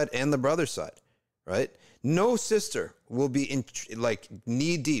sister side and the brother side, right? No sister will be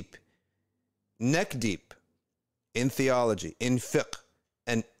knee deep, neck deep in theology, in fiqh,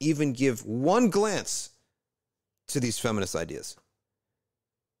 and even give one glance to these feminist ideas.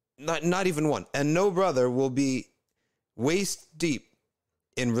 Not even one. And no brother will be waist deep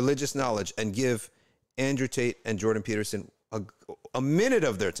in religious knowledge and give Andrew Tate and Jordan Peterson a minute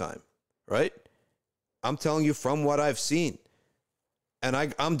of their time, right? I'm telling you from what I've seen. And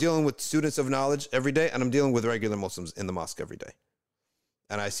I'm dealing with students of knowledge every day, and I'm dealing with regular Muslims in the mosque every day.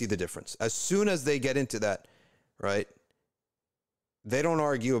 And I see the difference. As soon as they get into that, right, they don't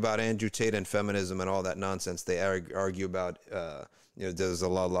argue about Andrew Tate and feminism and all that nonsense. They argue about, does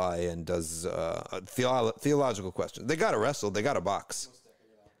Allah lie and does theological questions. They got to wrestle. They got to box.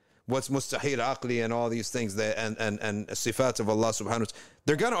 What's mustahil aqli and all these things and sifat of Allah subhanahu wa ta'ala.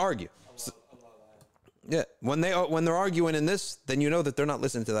 They're going to argue. Yeah, when they're arguing in this, then you know that they're not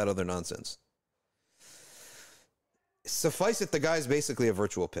listening to that other nonsense. Suffice it, the guy's basically a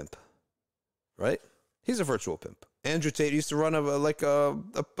virtual pimp, right? He's a virtual pimp. Andrew Tate used to run a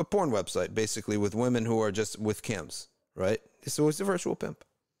porn website, basically, with women who are just with cams, right? So he's a virtual pimp.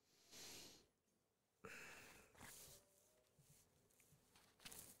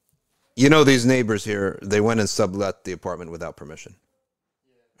 You know, these neighbors here, they went and sublet the apartment without permission.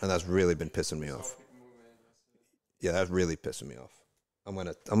 And that's really been pissing me off. Yeah, that's really pissing me off. I'm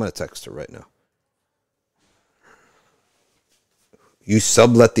gonna text her right now. You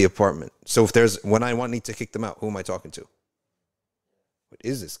sublet the apartment. So when I need to kick them out, who am I talking to? What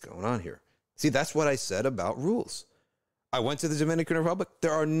is this going on here? See, that's what I said about rules. I went to the Dominican Republic.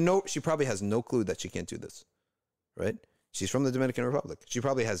 She probably has no clue that she can't do this, right? She's from the Dominican Republic. She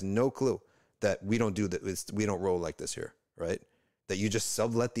probably has no clue that we don't do that. We don't roll like this here, right? That you just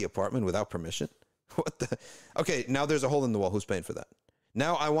sublet the apartment without permission. What the? Okay, now there's a hole in the wall. Who's paying for that?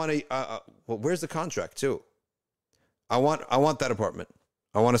 Now I want to. Well, where's the contract too? I want that apartment.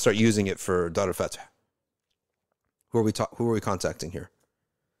 I want to start using it for Dar al-Fatah. Who are we contacting here?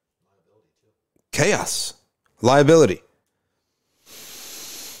 Chaos. Liability.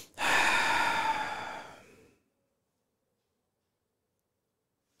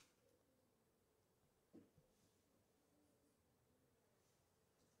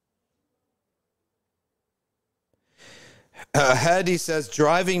 Hadi says,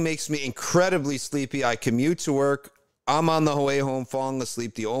 driving makes me incredibly sleepy. I commute to work. I'm on the way home falling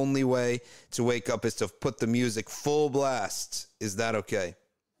asleep. The only way to wake up is to put the music full blast. Is that okay?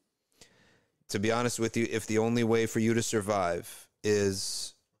 To be honest with you, if the only way for you to survive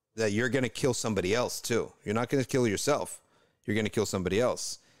is that you're going to kill somebody else too. You're not going to kill yourself. You're going to kill somebody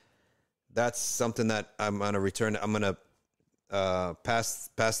else. That's something that I'm going to return. I'm going to pass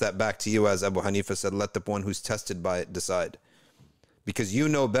that back to you, as Abu Hanifa said, let the one who's tested by it decide. Because you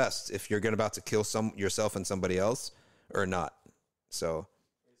know best if you're about to kill yourself and somebody else or not. So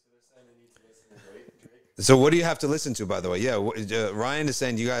So what do you have to listen to, by the way? Yeah, Ryan is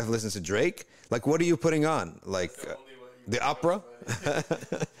saying you guys listen to Drake. Like, what are you putting on? Like the opera?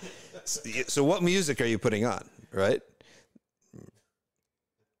 So what music are you putting on, right?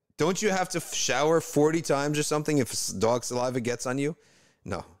 Don't you have to shower 40 times or something if dog saliva gets on you?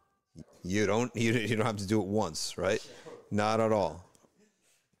 No, you don't. You don't have to do it once, right? Not at all.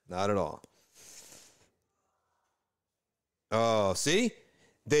 Not at all. Oh, see?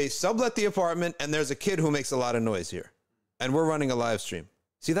 They sublet the apartment, and there's a kid who makes a lot of noise here. And we're running a live stream.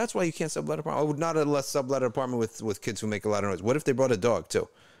 See, that's why you can't sublet an apartment. I would not unless sublet an apartment with kids who make a lot of noise. What if they brought a dog, too?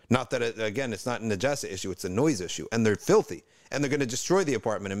 Not that, again, it's not an najasa issue. It's a noise issue. And they're filthy. And they're going to destroy the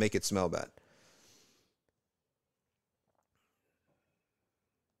apartment and make it smell bad.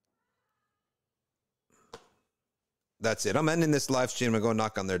 That's it. I'm ending this live stream. I'm going to go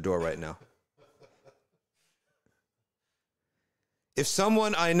knock on their door right now. If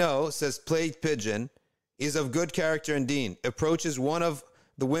someone I know, says Plague Pigeon, is of good character and deen, approaches one of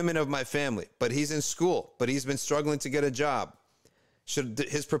the women of my family, but he's in school, but he's been struggling to get a job, should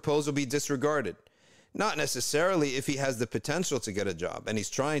his proposal be disregarded? Not necessarily if he has the potential to get a job and he's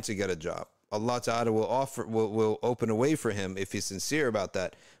trying to get a job. Allah Ta'ala will open a way for him if he's sincere about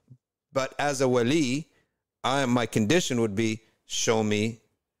that. But as a wali, my condition would be, show me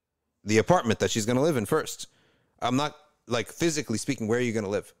the apartment that she's going to live in first. I'm not, like, physically speaking, where are you going to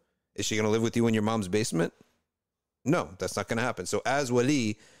live? Is she going to live with you in your mom's basement? No, that's not going to happen. So as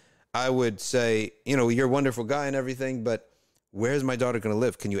wali, I would say, you're a wonderful guy and everything, but where's my daughter going to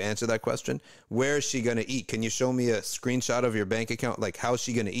live? Can you answer that question? Where is she going to eat? Can you show me a screenshot of your bank account? Like, how's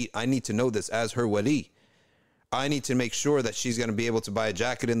she going to eat? I need to know this as her wali. I need to make sure that she's going to be able to buy a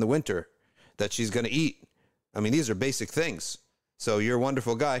jacket in the winter, that she's going to eat. I mean, these are basic things. So you're a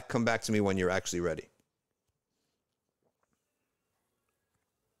wonderful guy. Come back to me when you're actually ready.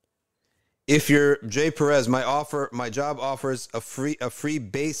 If you're Jay Perez, my job offers a free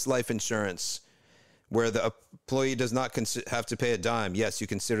base life insurance where the employee does not have to pay a dime. Yes, you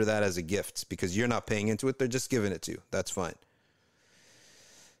consider that as a gift because you're not paying into it. They're just giving it to you. That's fine.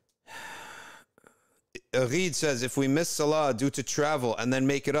 Reed says, if we miss Salah due to travel and then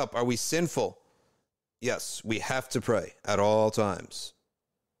make it up, are we sinful? Yes, we have to pray at all times.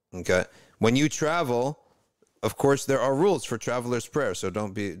 Okay? When you travel, of course, there are rules for traveler's prayer, so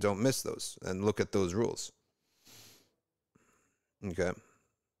don't miss those and look at those rules. Okay.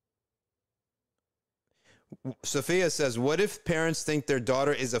 Sophia says, what if parents think their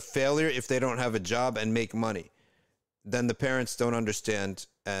daughter is a failure if they don't have a job and make money? Then the parents don't understand,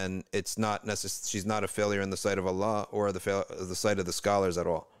 and it's not she's not a failure in the sight of Allah or the sight of the scholars at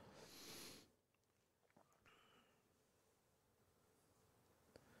all.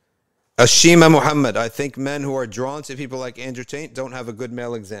 Ashima Muhammad, I think men who are drawn to people like Andrew Tate don't have a good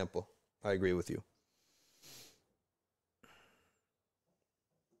male example. I agree with you.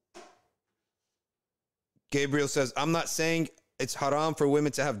 Gabriel says, I'm not saying it's haram for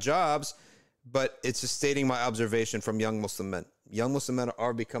women to have jobs, but it's just stating my observation from young Muslim men. Young Muslim men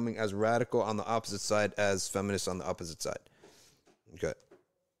are becoming as radical on the opposite side as feminists on the opposite side. Okay.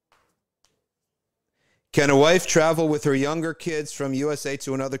 Can a wife travel with her younger kids from USA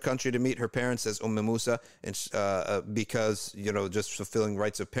to another country to meet her parents, says Musa, and because, just fulfilling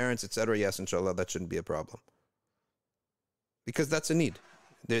rights of parents, etc.? Yes, inshallah, that shouldn't be a problem. Because that's a need.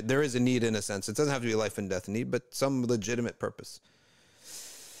 There is a need in a sense. It doesn't have to be a life and death need, but some legitimate purpose.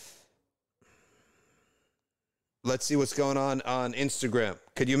 Let's see what's going on Instagram.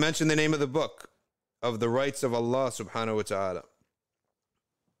 Could you mention the name of the book of the rights of Allah subhanahu wa ta'ala?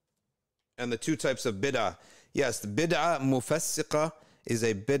 And the two types of bid'ah. Yes, the bid'ah mufassiqah is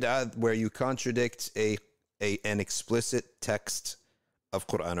a bid'ah where you contradict an explicit text of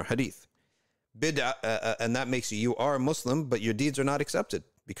Quran or Hadith. Bid'ah, and that makes you are a Muslim, but your deeds are not accepted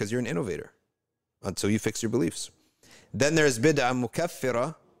because you're an innovator until you fix your beliefs. Then there's bid'ah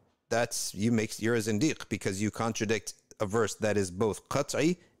mukaffirah. You're a zindiq because you contradict a verse that is both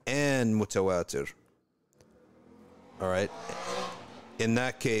qat'i and mutawatir. All right. In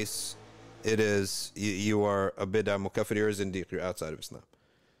that case, it is you are a bid'ah mukaffir, you're a zindiq, you're outside of Islam.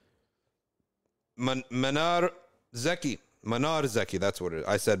 Manar Zaki, that's what it is.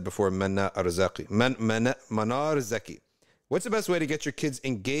 I said before Manar Zaki. Manar Zaki. What's the best way to get your kids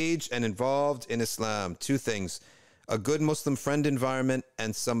engaged and involved in Islam? Two things. A good Muslim friend environment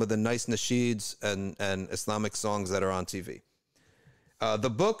and some of the nice nasheeds and Islamic songs that are on TV. The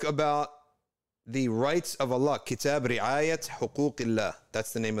book about the rights of Allah, Kitab Ri'ayat Huquqillah.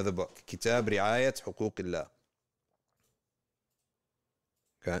 That's the name of the book. Kitab Ri'ayat Huquqillah.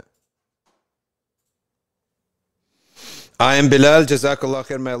 Okay. I am Bilal. Jazakallah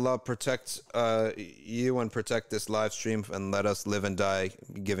khair. May Allah protect you and protect this live stream and let us live and die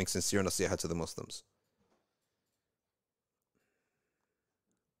giving sincere nasiha to the Muslims.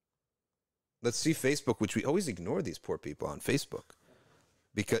 Let's see Facebook, which we always ignore these poor people on Facebook.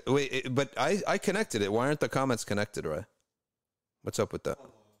 Because but I connected it. Why aren't the comments connected, right? What's up with that?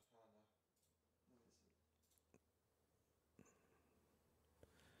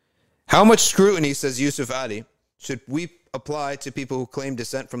 How much scrutiny, says Yusuf Ali, should we apply to people who claim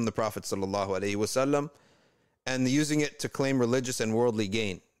descent from the Prophet sallallahu alaihi wasallam and using it to claim religious and worldly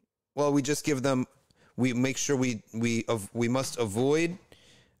gain? Well, we just give them. We make sure we must avoid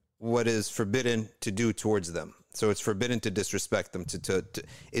what is forbidden to do towards them. So it's forbidden to disrespect them.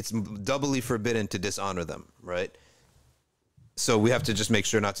 It's doubly forbidden to dishonor them, right? So we have to just make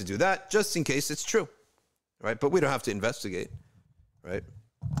sure not to do that, just in case it's true, right? But we don't have to investigate, right?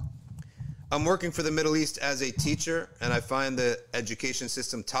 I'm working for the Middle East as a teacher, and I find the education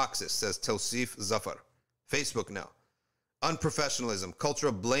system toxic, says Tawsif Zafar. Facebook now. Unprofessionalism, culture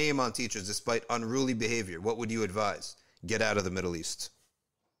of blame on teachers despite unruly behavior. What would you advise? Get out of the Middle East.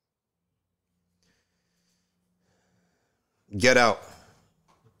 Get out.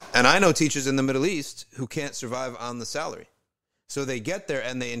 And I know teachers in the Middle East who can't survive on the salary. So they get there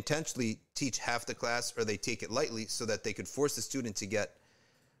and they intentionally teach half the class, or they take it lightly so that they could force the student to get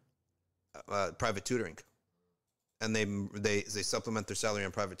private tutoring. And they supplement their salary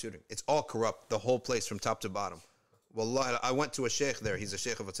on private tutoring. It's all corrupt, the whole place from top to bottom. Wallah, I went to a sheikh there. He's a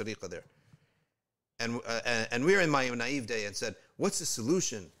sheikh of a tariqah there. And we were in my naive day and said, what's the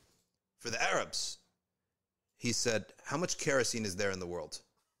solution for the Arabs? He said, how much kerosene is there in the world?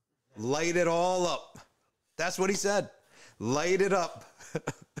 Light it all up. That's what he said. Light it up.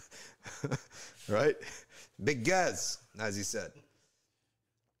 Right? Big gas, as he said.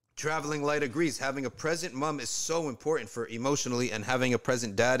 Traveling light agrees. Having a present mom is so important for emotionally, and having a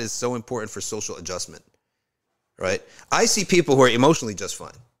present dad is so important for social adjustment. Right? I see people who are emotionally just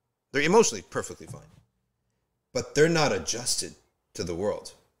fine. They're emotionally perfectly fine. But they're not adjusted to the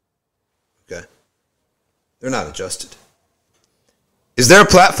world. Okay? They're not adjusted. Is there a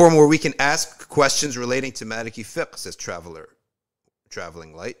platform where we can ask questions relating to Maliki fiqh, says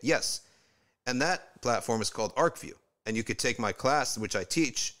Traveling Light? Yes. And that platform is called ArcView. And you could take my class, which I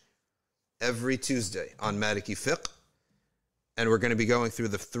teach every Tuesday on Maliki fiqh. And we're going to be going through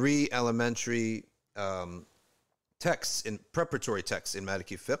the 3 elementary preparatory texts in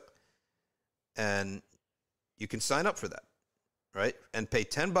Maliki fiqh. And you can sign up for that, right? And pay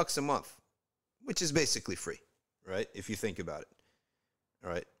 $10 a month, which is basically free, right? If you think about it,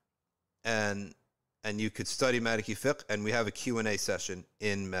 all right? And you could study Maliki fiqh, and we have a Q&A session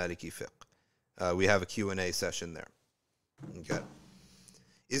in Maliki fiqh. We have a Q&A session there. Okay.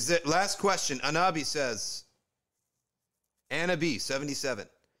 Is that last question? Anabi says, Anna B, 77.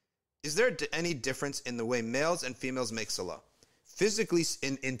 Is there any difference in the way males and females make salah? Physically,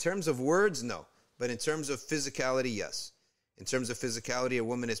 in terms of words, no. But in terms of physicality, yes. In terms of physicality, a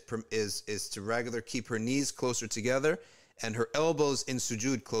woman is to regular keep her knees closer together and her elbows in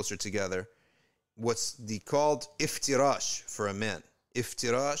sujood closer together. What's called iftirash for a man.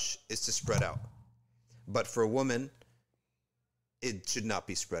 Iftirash is to spread out. But for a woman, it should not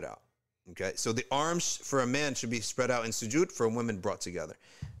be spread out. Okay? So the arms for a man should be spread out in sujood, for a woman brought together.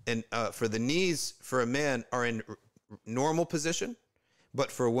 And for the knees for a man are in normal position,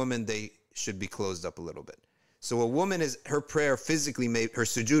 but for a woman they should be closed up a little bit. So a woman her prayer physically, her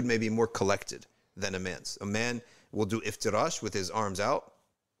sujood may be more collected than a man's. A man will do iftirash with his arms out,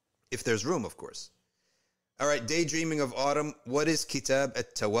 if there's room, of course. All right, daydreaming of autumn. What is kitab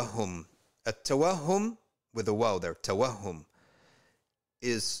at-tawahum? At-tawahum, with a waw there, tawahum,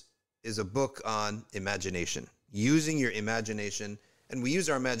 is a book on imagination. Using your imagination. And we use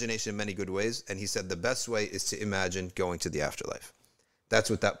our imagination in many good ways. And he said the best way is to imagine going to the afterlife. That's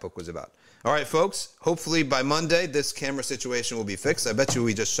what that book was about. All right, folks. Hopefully by Monday, this camera situation will be fixed. I bet you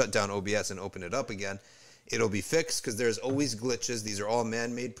we just shut down OBS and open it up again. It'll be fixed because there's always glitches. These are all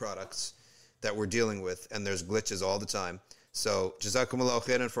man-made products that we're dealing with. And there's glitches all the time. So jazakumullahu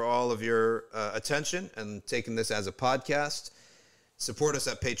khairan for all of your attention and taking this as a podcast. Support us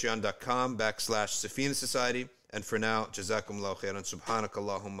at patreon.com/Safina Society. And for now, jazakumullahu khairan.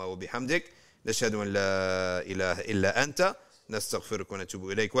 Subhanakallahumma wa bihamdik. Nashhadu an la ilaha illa anta. نستغفرك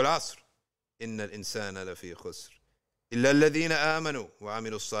ونتوب إليك والعصر إن الإنسان لفي خسر إلا الذين آمنوا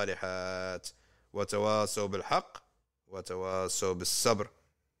وعملوا الصالحات وتواصوا بالحق وتواصوا بالصبر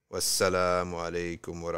والسلام عليكم ورحمة الله